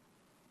us.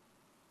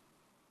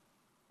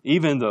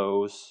 Even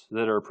those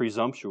that are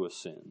presumptuous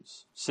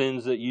sins,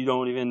 sins that you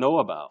don't even know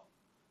about,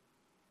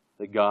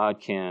 that God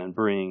can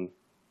bring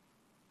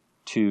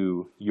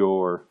to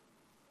your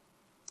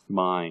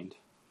mind.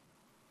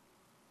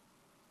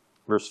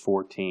 Verse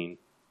 14,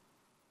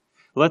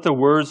 "Let the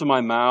words of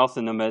my mouth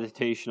and the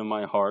meditation of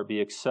my heart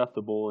be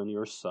acceptable in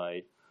your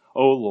sight,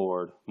 O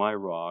Lord, my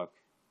rock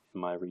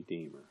and my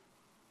redeemer."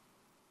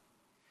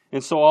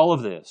 And so all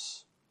of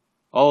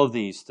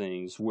these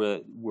things,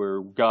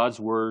 where God's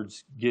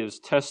words gives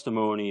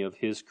testimony of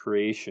His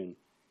creation,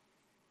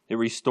 it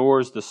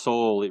restores the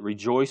soul, it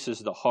rejoices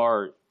the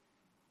heart,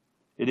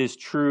 it is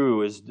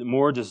true, is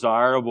more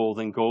desirable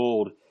than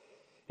gold,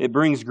 it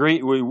brings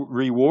great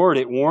reward,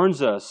 it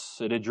warns us,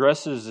 it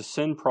addresses the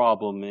sin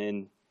problem,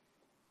 and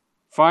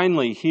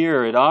finally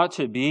here, it ought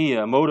to be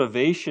a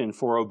motivation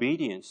for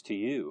obedience to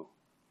you.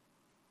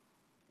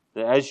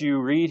 That as you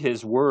read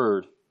His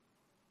Word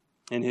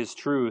and His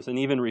truth, and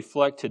even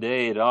reflect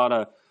today, it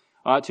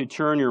ought to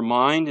turn your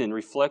mind in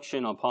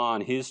reflection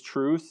upon His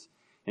truth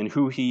and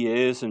who He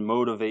is, and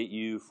motivate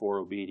you for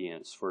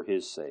obedience for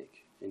His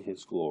sake and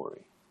His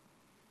glory.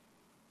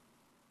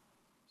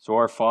 So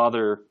our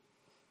Father,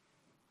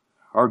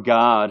 our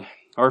God,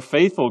 our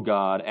faithful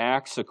God,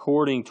 acts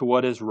according to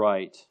what is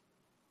right.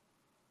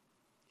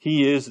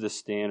 He is the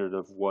standard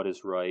of what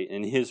is right,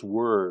 and His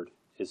Word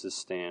is the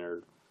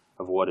standard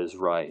of what is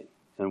right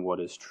and what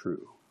is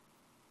true.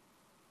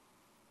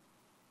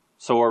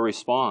 So our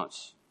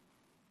response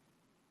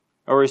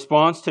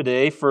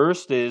today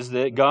first is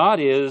that God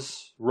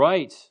is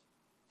right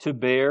to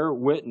bear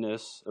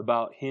witness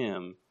about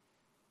Him.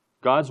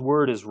 God's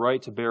Word is right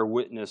to bear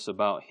witness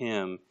about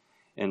Him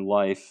and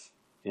life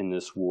in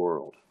this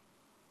world.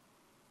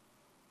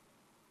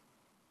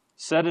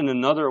 Said in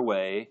another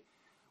way,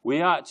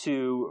 we ought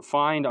to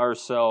find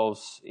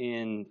ourselves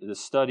in the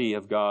study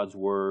of God's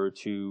Word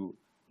to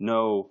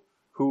know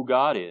who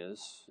God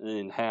is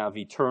and have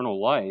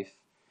eternal life,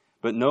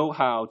 but know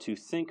how to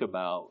think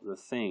about the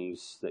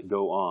things that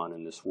go on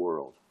in this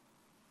world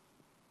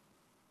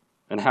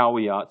and how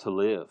we ought to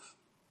live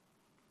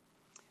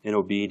in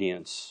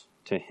obedience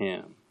to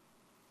Him.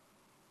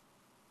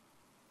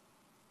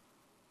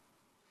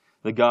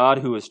 The God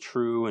who is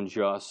true and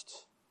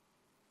just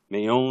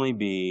may only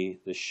be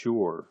the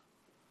sure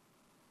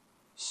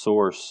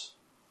source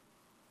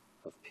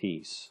of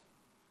peace.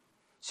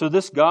 So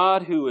this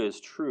God who is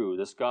true,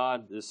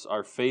 this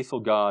our faithful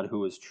God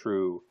who is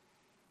true,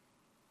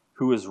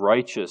 who is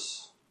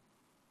righteous,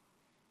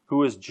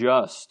 who is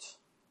just,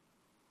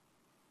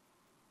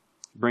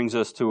 brings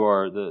us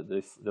to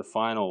the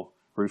final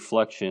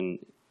reflection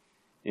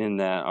in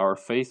that our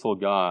faithful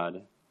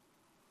God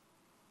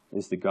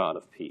is the God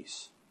of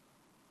peace.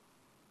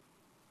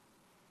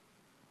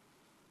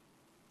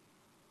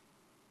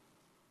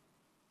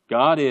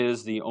 God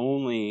is the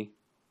only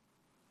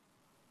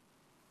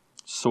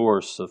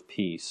source of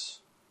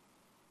peace.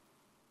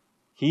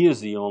 He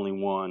is the only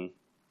one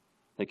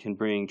that can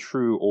bring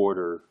true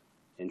order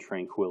and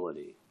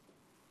tranquility.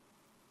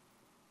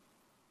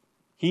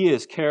 He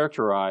is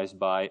characterized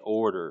by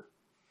order.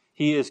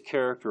 He is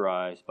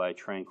characterized by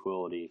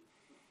tranquility.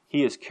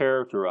 He is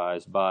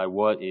characterized by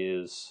what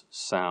is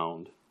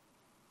sound.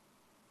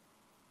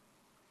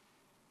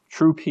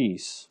 True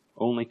peace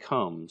only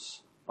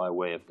comes by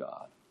way of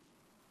God.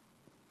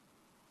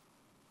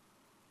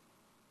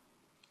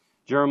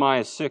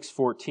 Jeremiah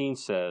 6:14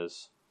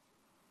 says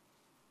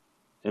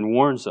and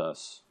warns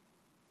us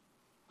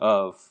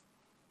of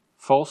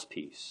false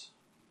peace.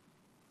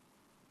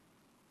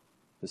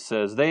 It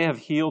says, "They have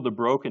healed the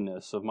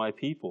brokenness of my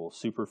people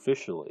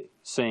superficially,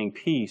 saying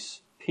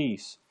peace,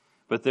 peace,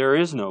 but there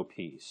is no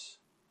peace."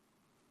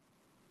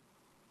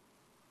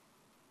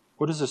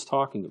 What is this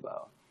talking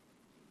about?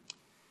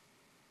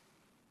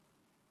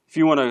 If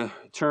you want to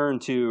turn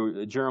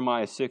to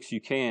Jeremiah 6, you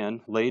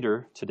can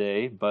later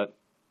today, but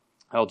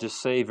I'll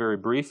just say very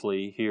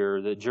briefly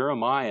here that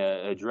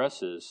Jeremiah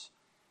addresses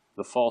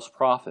the false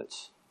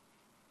prophets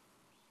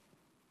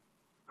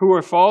who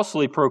are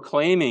falsely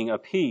proclaiming a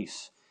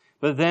peace.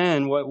 But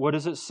then, what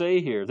does it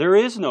say here? There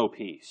is no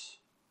peace.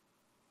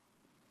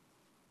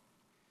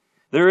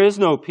 There is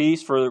no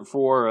peace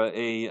for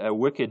a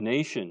wicked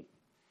nation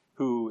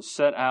who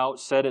set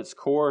its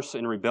course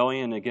in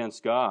rebellion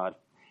against God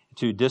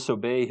to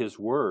disobey His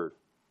word.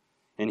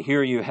 And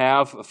here you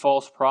have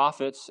false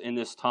prophets in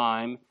this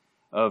time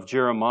of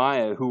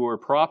Jeremiah who are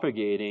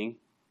propagating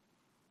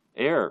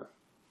error,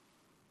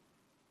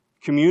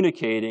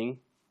 communicating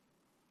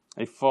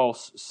a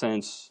false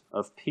sense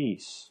of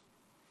peace.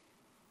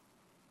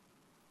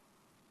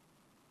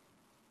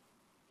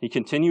 He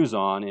continues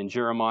on in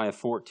Jeremiah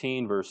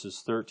 14,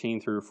 verses 13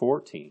 through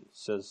 14. It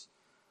says,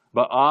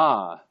 "But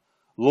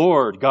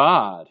Lord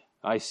God,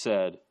 I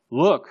said,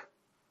 look,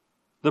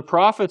 the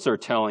prophets are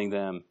telling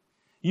them,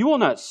 you will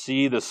not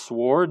see the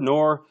sword,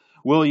 nor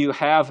will you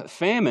have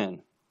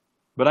famine,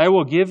 but I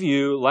will give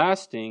you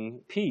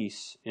lasting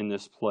peace in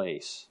this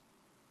place."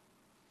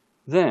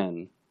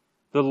 Then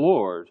the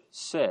Lord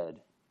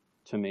said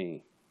to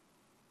me,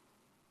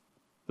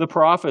 "The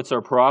prophets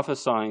are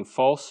prophesying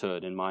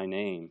falsehood in my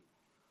name.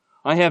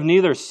 I have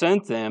neither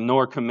sent them,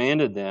 nor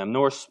commanded them,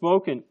 nor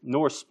spoken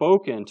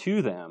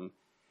to them.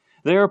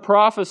 They are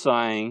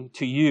prophesying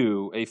to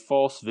you a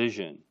false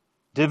vision,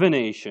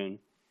 divination,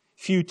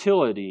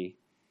 futility,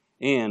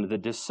 and the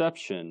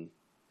deception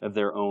of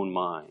their own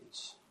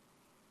minds."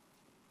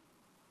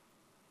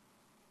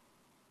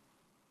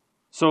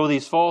 So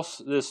this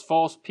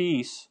false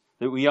peace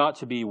that we ought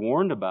to be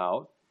warned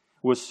about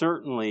was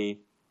certainly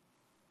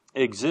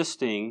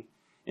existing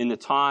in the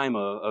time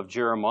of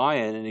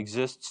Jeremiah, and it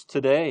exists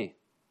today.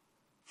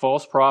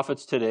 False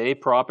prophets today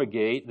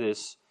propagate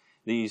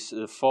these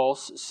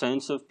false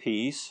sense of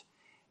peace,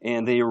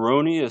 and they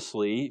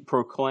erroneously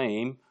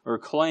proclaim or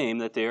claim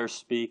that they are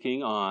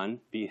speaking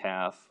on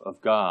behalf of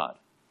God,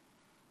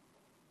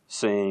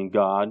 saying,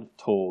 "God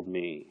told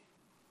me."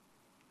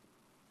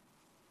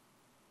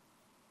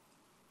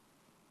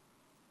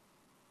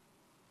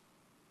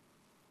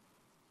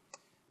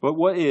 But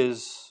what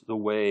is the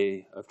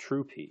way of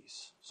true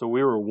peace? So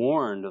we were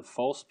warned of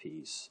false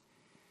peace.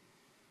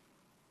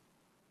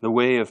 The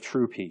way of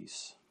true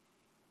peace.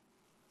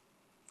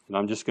 And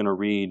I'm just going to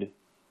read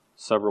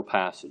several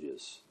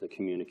passages that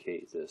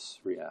communicate this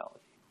reality.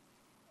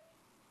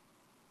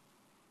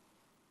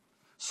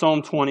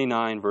 Psalm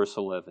 29, verse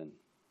 11.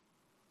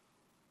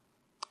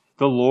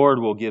 The Lord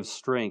will give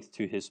strength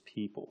to his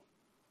people.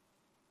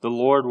 The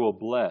Lord will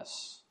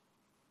bless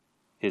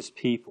his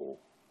people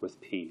with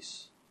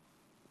peace.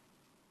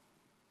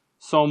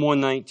 Psalm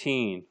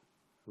 119,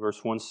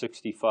 verse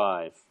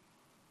 165.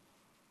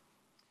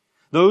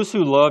 Those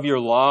who love your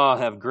law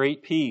have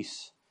great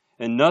peace,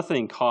 and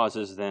nothing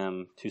causes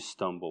them to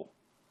stumble.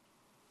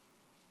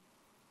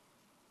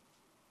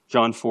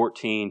 John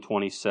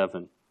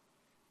 14:27.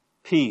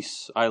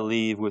 Peace I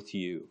leave with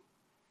you.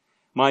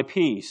 My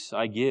peace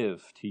I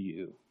give to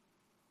you.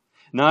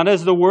 Not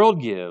as the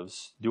world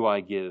gives, do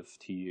I give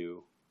to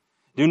you.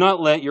 Do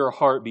not let your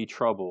heart be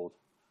troubled,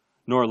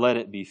 nor let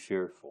it be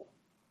fearful.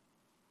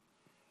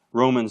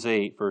 Romans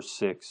 8, verse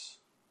 6.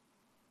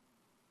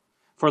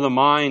 For the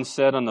mind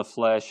set on the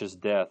flesh is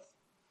death,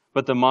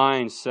 but the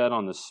mind set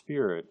on the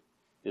Spirit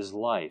is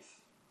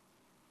life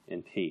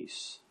and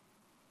peace.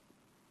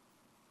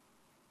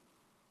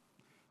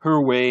 Her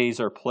ways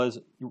are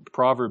pleasant.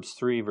 Proverbs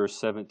 3, verse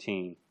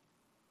 17.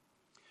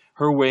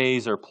 Her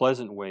ways are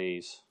pleasant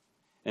ways,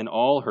 and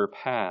all her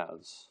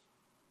paths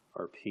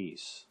are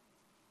peace.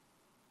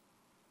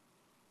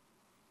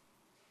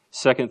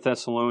 2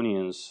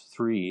 Thessalonians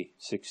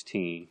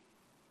 3:16.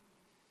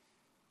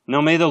 Now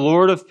may the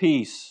Lord of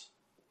peace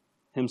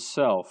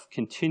himself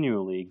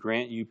continually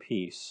grant you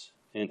peace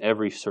in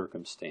every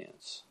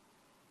circumstance.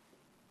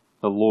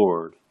 The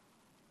Lord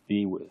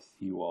be with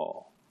you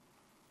all.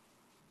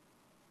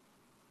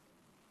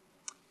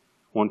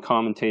 One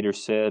commentator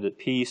said that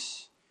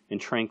peace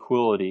and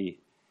tranquility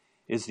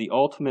is the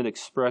ultimate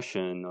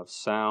expression of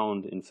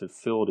sound and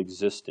fulfilled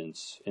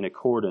existence in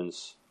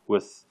accordance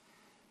with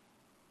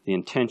the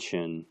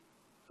intention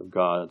of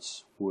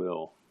God's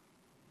will.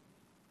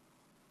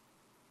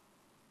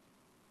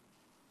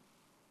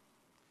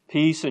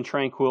 Peace and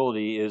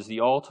tranquility is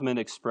the ultimate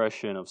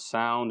expression of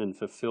sound and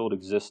fulfilled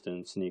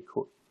existence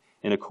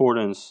in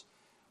accordance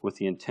with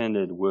the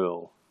intended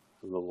will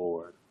of the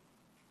Lord.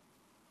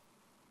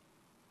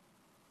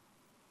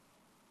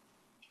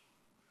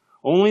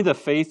 Only this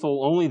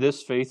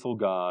faithful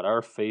God,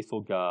 our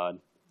faithful God,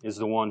 is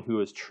the one who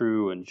is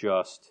true and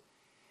just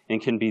and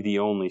can be the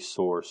only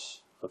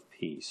source of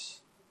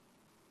peace.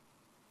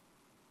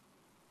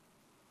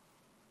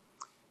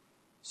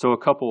 So a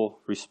couple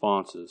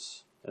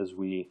responses as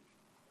we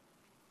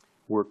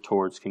work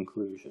towards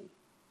conclusion.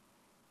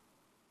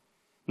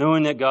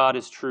 Knowing that God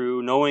is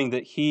true, knowing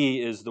that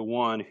He is the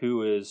one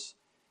who is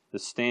the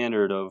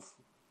standard of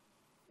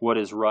what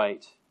is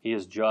right. He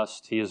is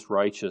just, He is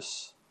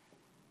righteous.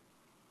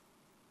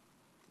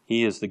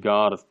 He is the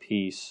God of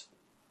peace.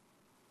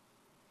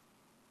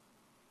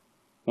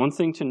 One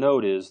thing to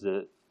note is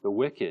that the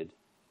wicked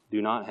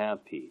do not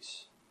have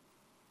peace.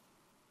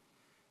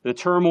 The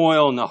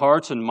turmoil in the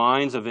hearts and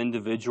minds of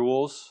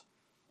individuals,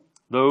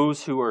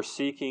 those who are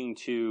seeking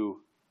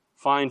to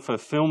find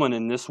fulfillment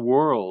in this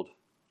world,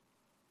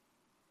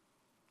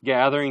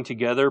 gathering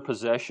together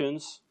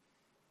possessions,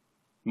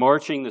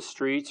 marching the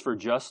streets for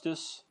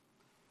justice,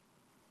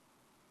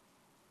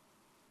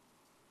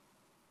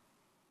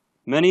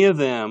 many of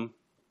them,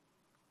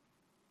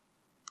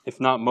 if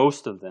not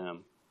most of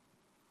them,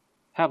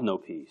 have no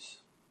peace.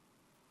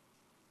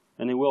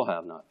 And they will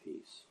have not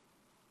peace.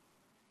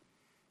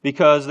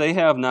 Because they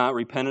have not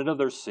repented of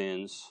their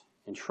sins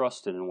and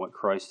trusted in what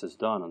Christ has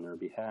done on their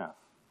behalf.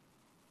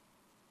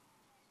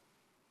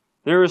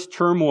 There is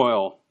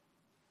turmoil.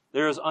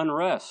 There is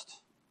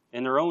unrest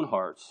in their own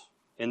hearts,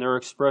 and they're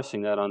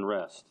expressing that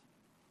unrest.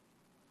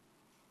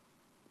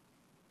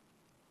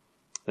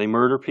 They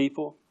murder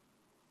people.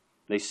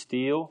 They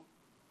steal.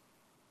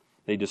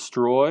 They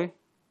destroy.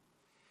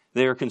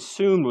 They are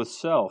consumed with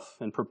self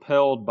and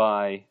propelled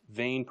by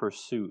vain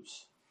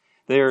pursuits.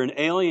 They are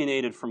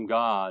alienated from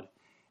God,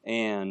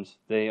 and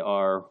they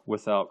are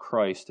without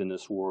Christ in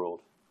this world.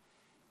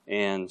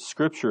 And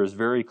Scripture is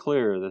very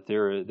clear that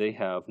they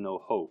have no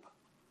hope.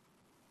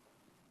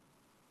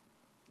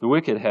 The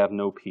wicked have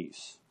no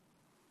peace.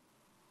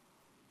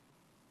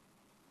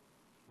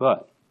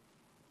 But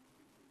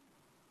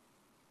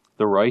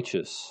the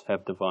righteous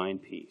have divine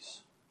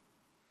peace.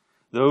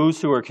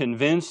 Those who are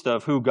convinced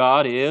of who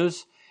God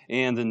is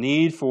and the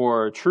need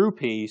for true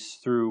peace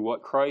through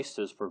what Christ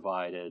has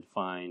provided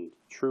find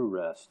true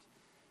rest,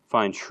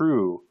 find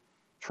true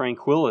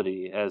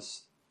tranquility,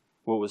 as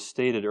what was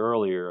stated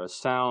earlier. A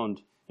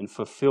sound and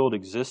fulfilled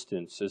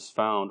existence is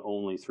found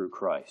only through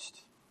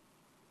Christ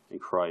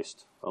and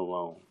Christ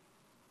alone.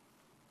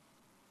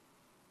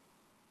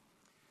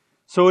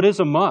 So it is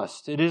a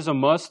must. It is a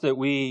must that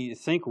we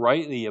think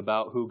rightly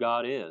about who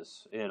God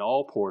is in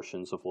all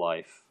portions of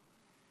life.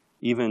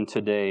 Even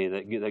today,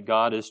 that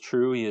God is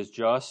true, He is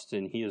just,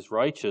 and He is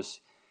righteous,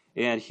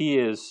 and He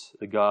is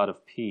the God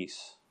of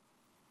peace.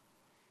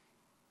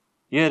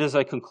 Yet, as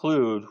I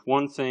conclude,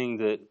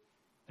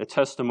 a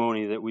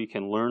testimony that we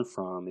can learn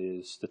from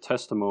is the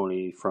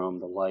testimony from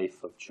the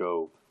life of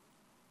Job.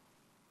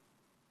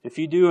 If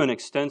you do an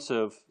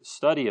extensive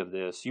study of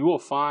this, you will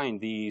find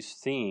these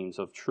themes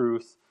of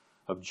truth,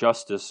 of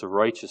justice, of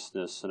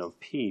righteousness, and of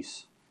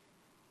peace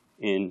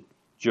in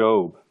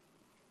Job.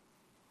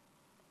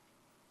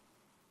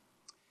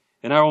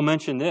 And I will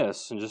mention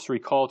this and just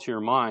recall to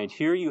your mind,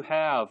 here you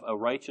have a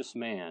righteous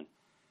man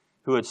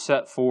who had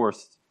set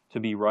forth to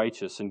be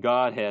righteous, and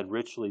God had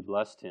richly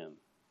blessed him.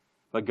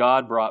 But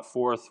God brought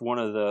forth one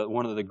of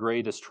the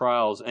greatest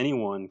trials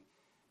anyone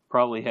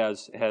probably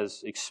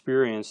has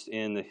experienced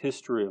in the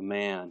history of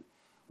man,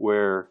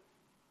 where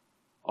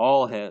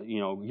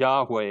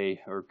Yahweh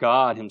or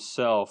God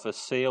Himself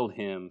assailed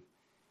him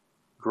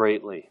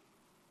greatly,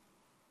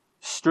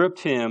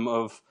 stripped him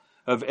of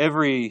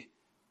every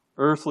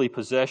earthly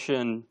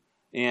possession,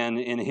 and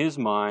in his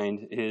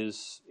mind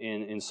is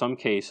in some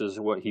cases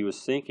what he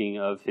was thinking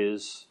of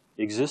his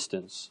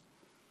existence,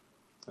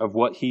 of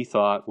what he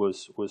thought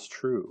was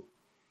true.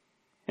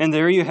 And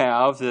there you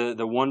have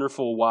the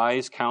wonderful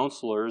wise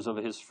counselors of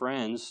his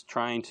friends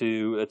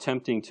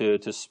attempting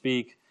to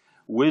speak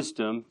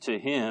wisdom to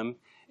him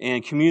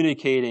and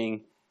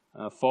communicating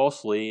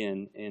falsely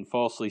and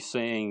falsely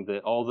saying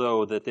that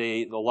although that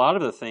a lot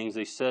of the things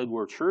they said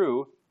were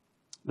true,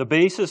 the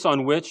basis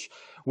on which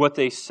what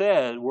they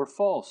said were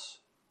false.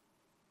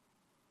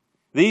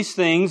 These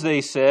things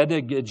they said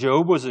that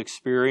Job was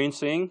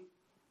experiencing,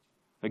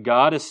 that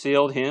God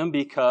assailed him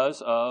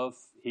because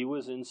he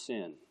was in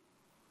sin.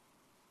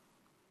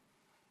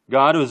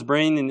 God was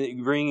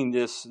bringing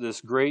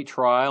this great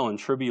trial and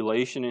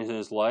tribulation in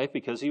his life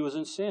because he was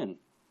in sin.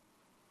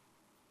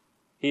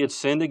 He had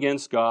sinned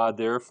against God,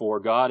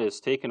 therefore God has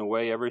taken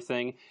away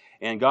everything,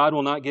 and God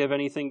will not give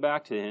anything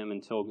back to him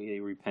until he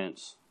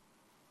repents.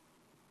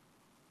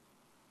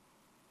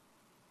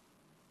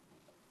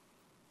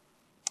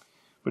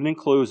 But in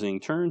closing,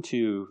 turn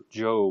to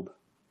Job,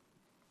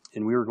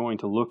 and we are going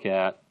to look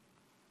at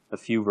a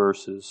few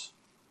verses.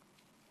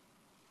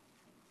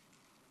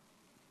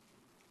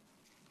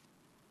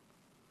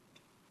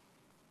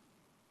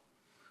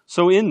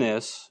 So in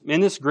this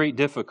great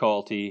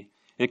difficulty,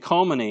 it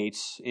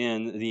culminates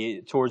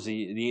towards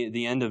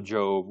the end of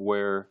Job,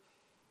 where,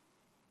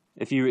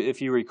 if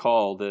you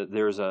recall, that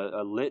there's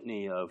a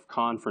litany of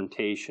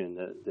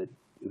confrontation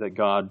that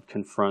God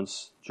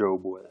confronts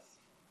Job with.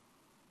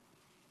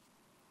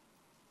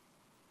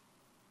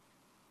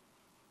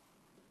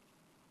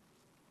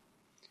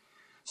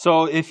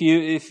 So if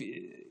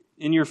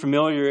in your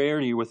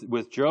familiarity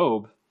with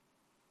Job,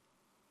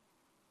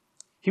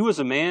 he was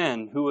a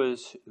man who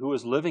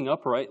was living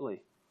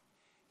uprightly.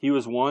 He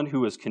was one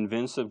who was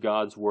convinced of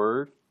God's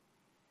word,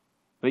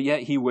 but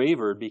yet he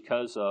wavered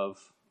because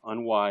of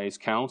unwise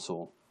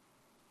counsel.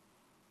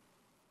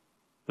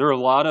 There are a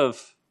lot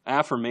of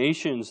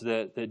affirmations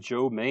that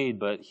Job made,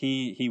 but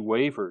he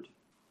wavered.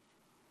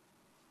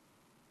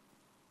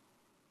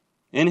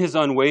 In his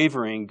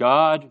unwavering,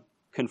 God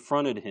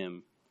confronted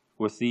him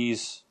with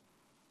these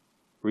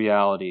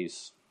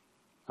realities.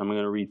 I'm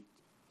going to read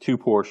two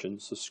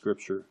portions of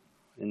Scripture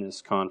in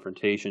this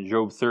confrontation.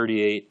 Job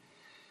 38,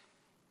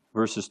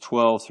 verses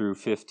 12 through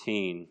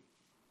 15.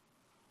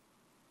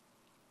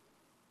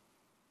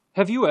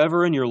 Have you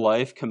ever in your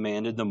life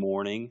commanded the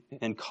morning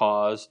and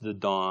caused the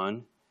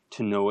dawn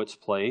to know its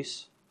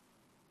place,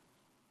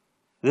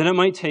 that it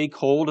might take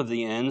hold of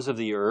the ends of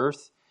the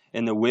earth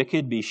and the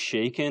wicked be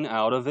shaken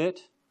out of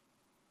it?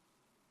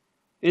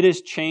 It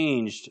is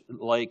changed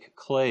like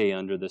clay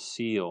under the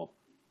seal,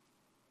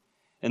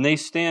 and they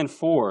stand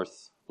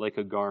forth like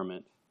a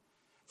garment.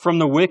 From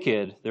the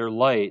wicked their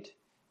light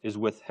is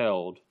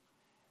withheld,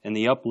 and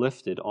the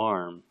uplifted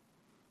arm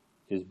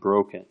is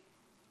broken.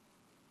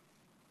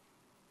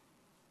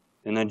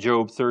 And then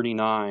Job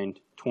 39,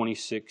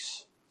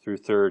 26 through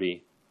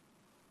 30.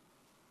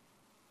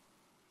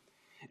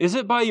 Is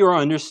it by your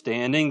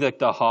understanding that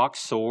the hawk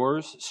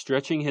soars,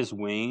 stretching his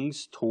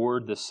wings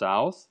toward the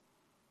south?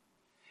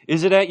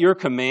 Is it at your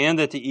command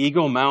that the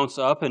eagle mounts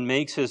up and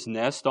makes his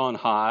nest on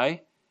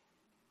high?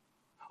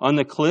 On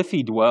the cliff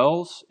he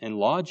dwells and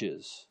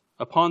lodges,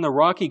 upon the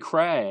rocky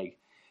crag,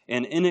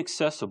 an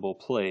inaccessible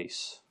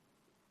place.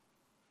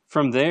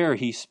 From there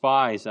he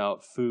spies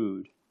out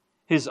food.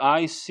 His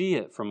eyes see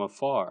it from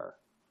afar.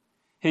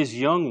 His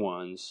young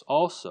ones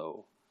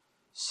also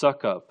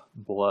suck up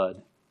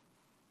blood.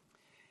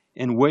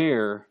 And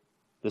where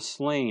the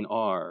slain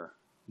are,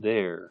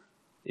 there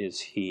is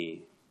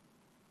he.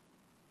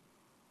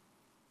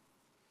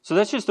 So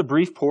that's just a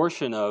brief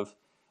portion of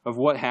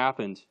what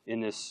happened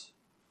in this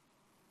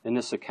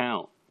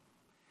account.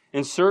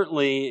 And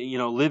certainly,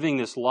 living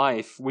this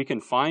life, we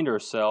can find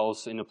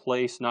ourselves in a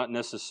place not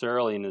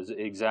necessarily in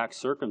the exact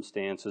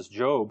circumstance as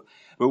Job,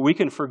 but we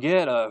can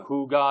forget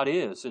who God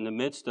is in the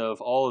midst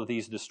of all of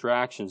these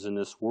distractions in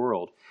this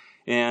world.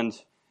 And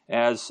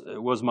as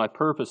was my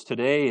purpose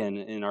today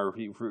in our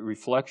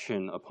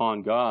reflection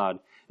upon God,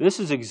 this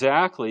is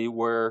exactly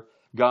where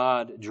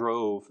God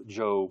drove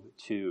Job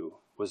to,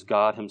 was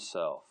God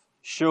Himself,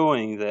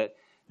 showing that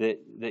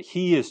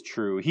He is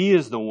true. He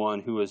is the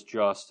one who is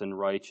just and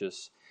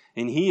righteous,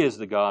 and He is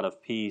the God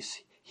of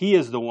peace. He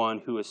is the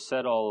one who has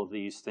set all of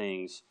these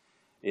things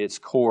its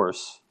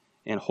course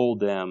and hold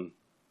them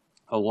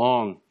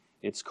along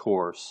its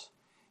course.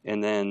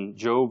 And then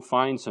Job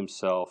finds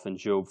himself in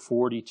Job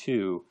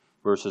 42,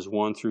 verses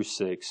 1 through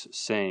 6,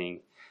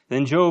 saying,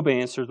 Then Job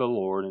answered the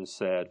Lord and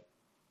said,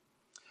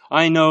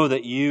 I know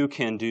that you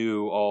can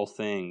do all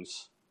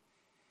things,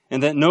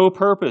 and that no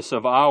purpose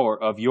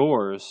of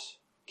yours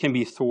can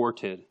be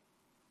thwarted.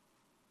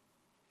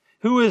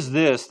 Who is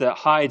this that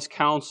hides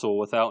counsel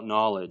without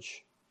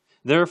knowledge?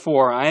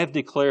 Therefore I have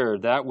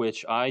declared that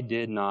which I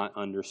did not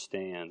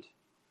understand,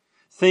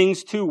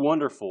 things too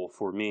wonderful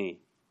for me,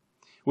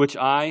 which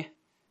I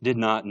did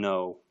not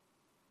know.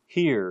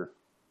 Hear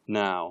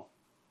now,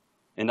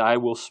 and I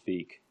will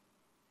speak.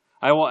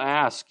 I will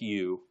ask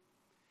you,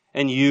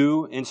 and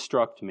you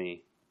instruct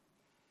me.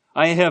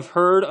 I have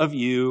heard of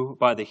you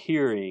by the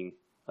hearing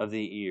of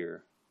the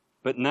ear,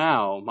 but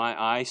now my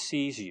eye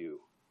sees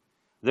you.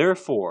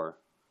 Therefore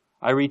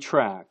I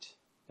retract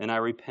and I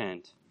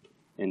repent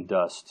in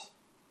dust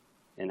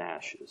and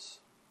ashes.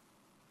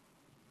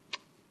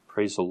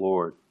 Praise the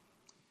Lord.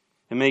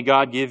 And may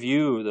God give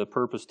you the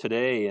purpose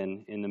today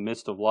and in the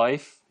midst of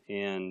life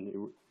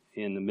and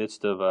in the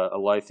midst of a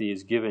life that He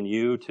has given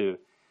you to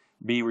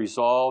be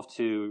resolved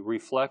to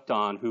reflect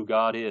on who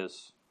God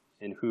is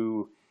and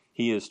who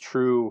He is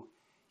true,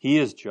 He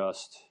is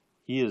just,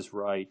 He is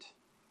right,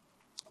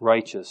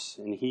 righteous,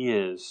 and He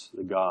is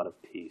the God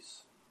of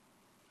peace.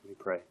 Let me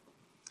pray.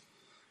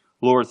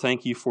 Lord,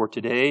 thank you for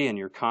today and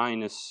your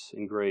kindness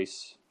and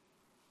grace.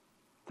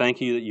 Thank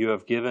you that you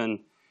have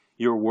given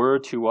your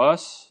word to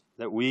us,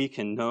 that we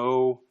can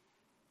know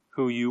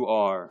who you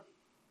are.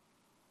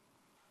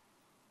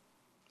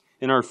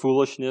 In our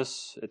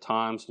foolishness, at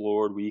times,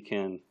 Lord, we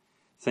can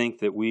think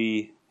that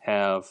we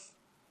have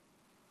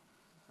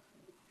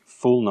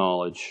full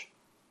knowledge,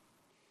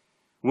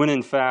 when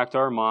in fact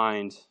our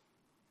minds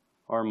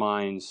are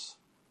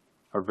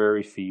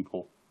very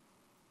feeble.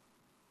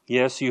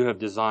 Yes, you have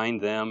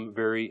designed them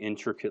very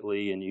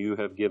intricately, and you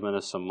have given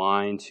us a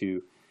mind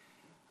to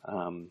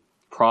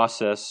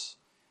process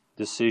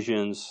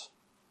decisions,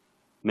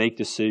 make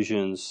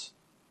decisions,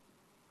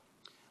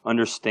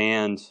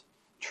 understand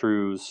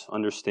truths,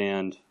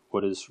 understand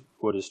what is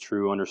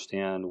true,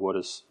 understand what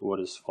is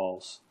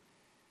false.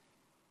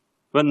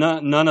 But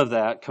none of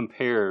that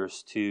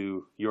compares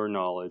to your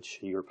knowledge,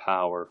 your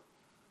power,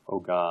 O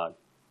God.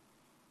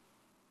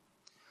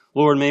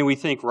 Lord, may we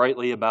think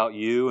rightly about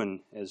you, and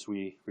as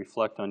we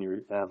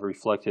have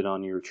reflected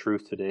on your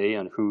truth today,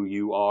 on who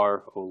you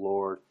are, O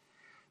Lord,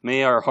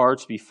 may our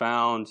hearts be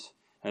found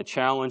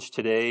challenged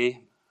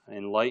today,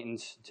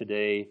 enlightened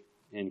today,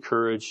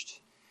 encouraged,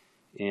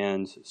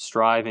 and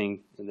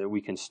striving, that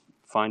we can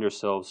find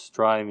ourselves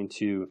striving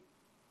to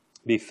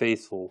be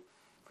faithful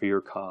for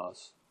your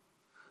cause.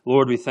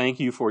 Lord, we thank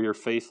you for your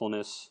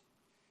faithfulness,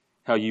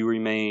 how you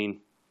remain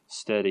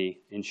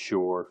steady and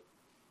sure,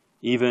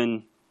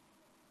 even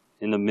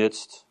in the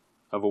midst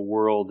of a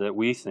world that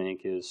we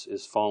think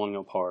is falling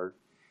apart.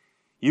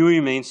 You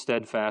remain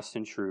steadfast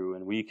and true,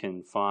 and we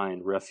can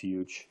find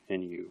refuge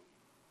in you.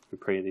 We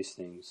pray these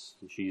things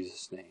in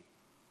Jesus' name.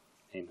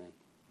 Amen.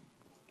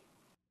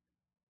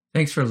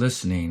 Thanks for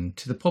listening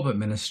to the pulpit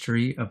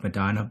ministry of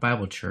Medina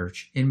Bible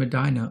Church in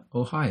Medina,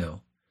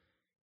 Ohio.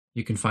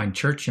 You can find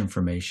church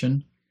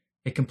information,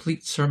 a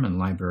complete sermon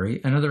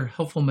library, and other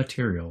helpful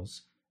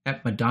materials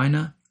at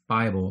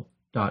medinabible.org.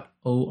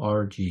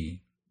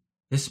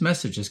 This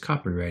message is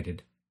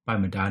copyrighted by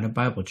Medina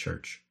Bible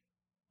Church.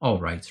 All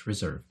rights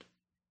reserved.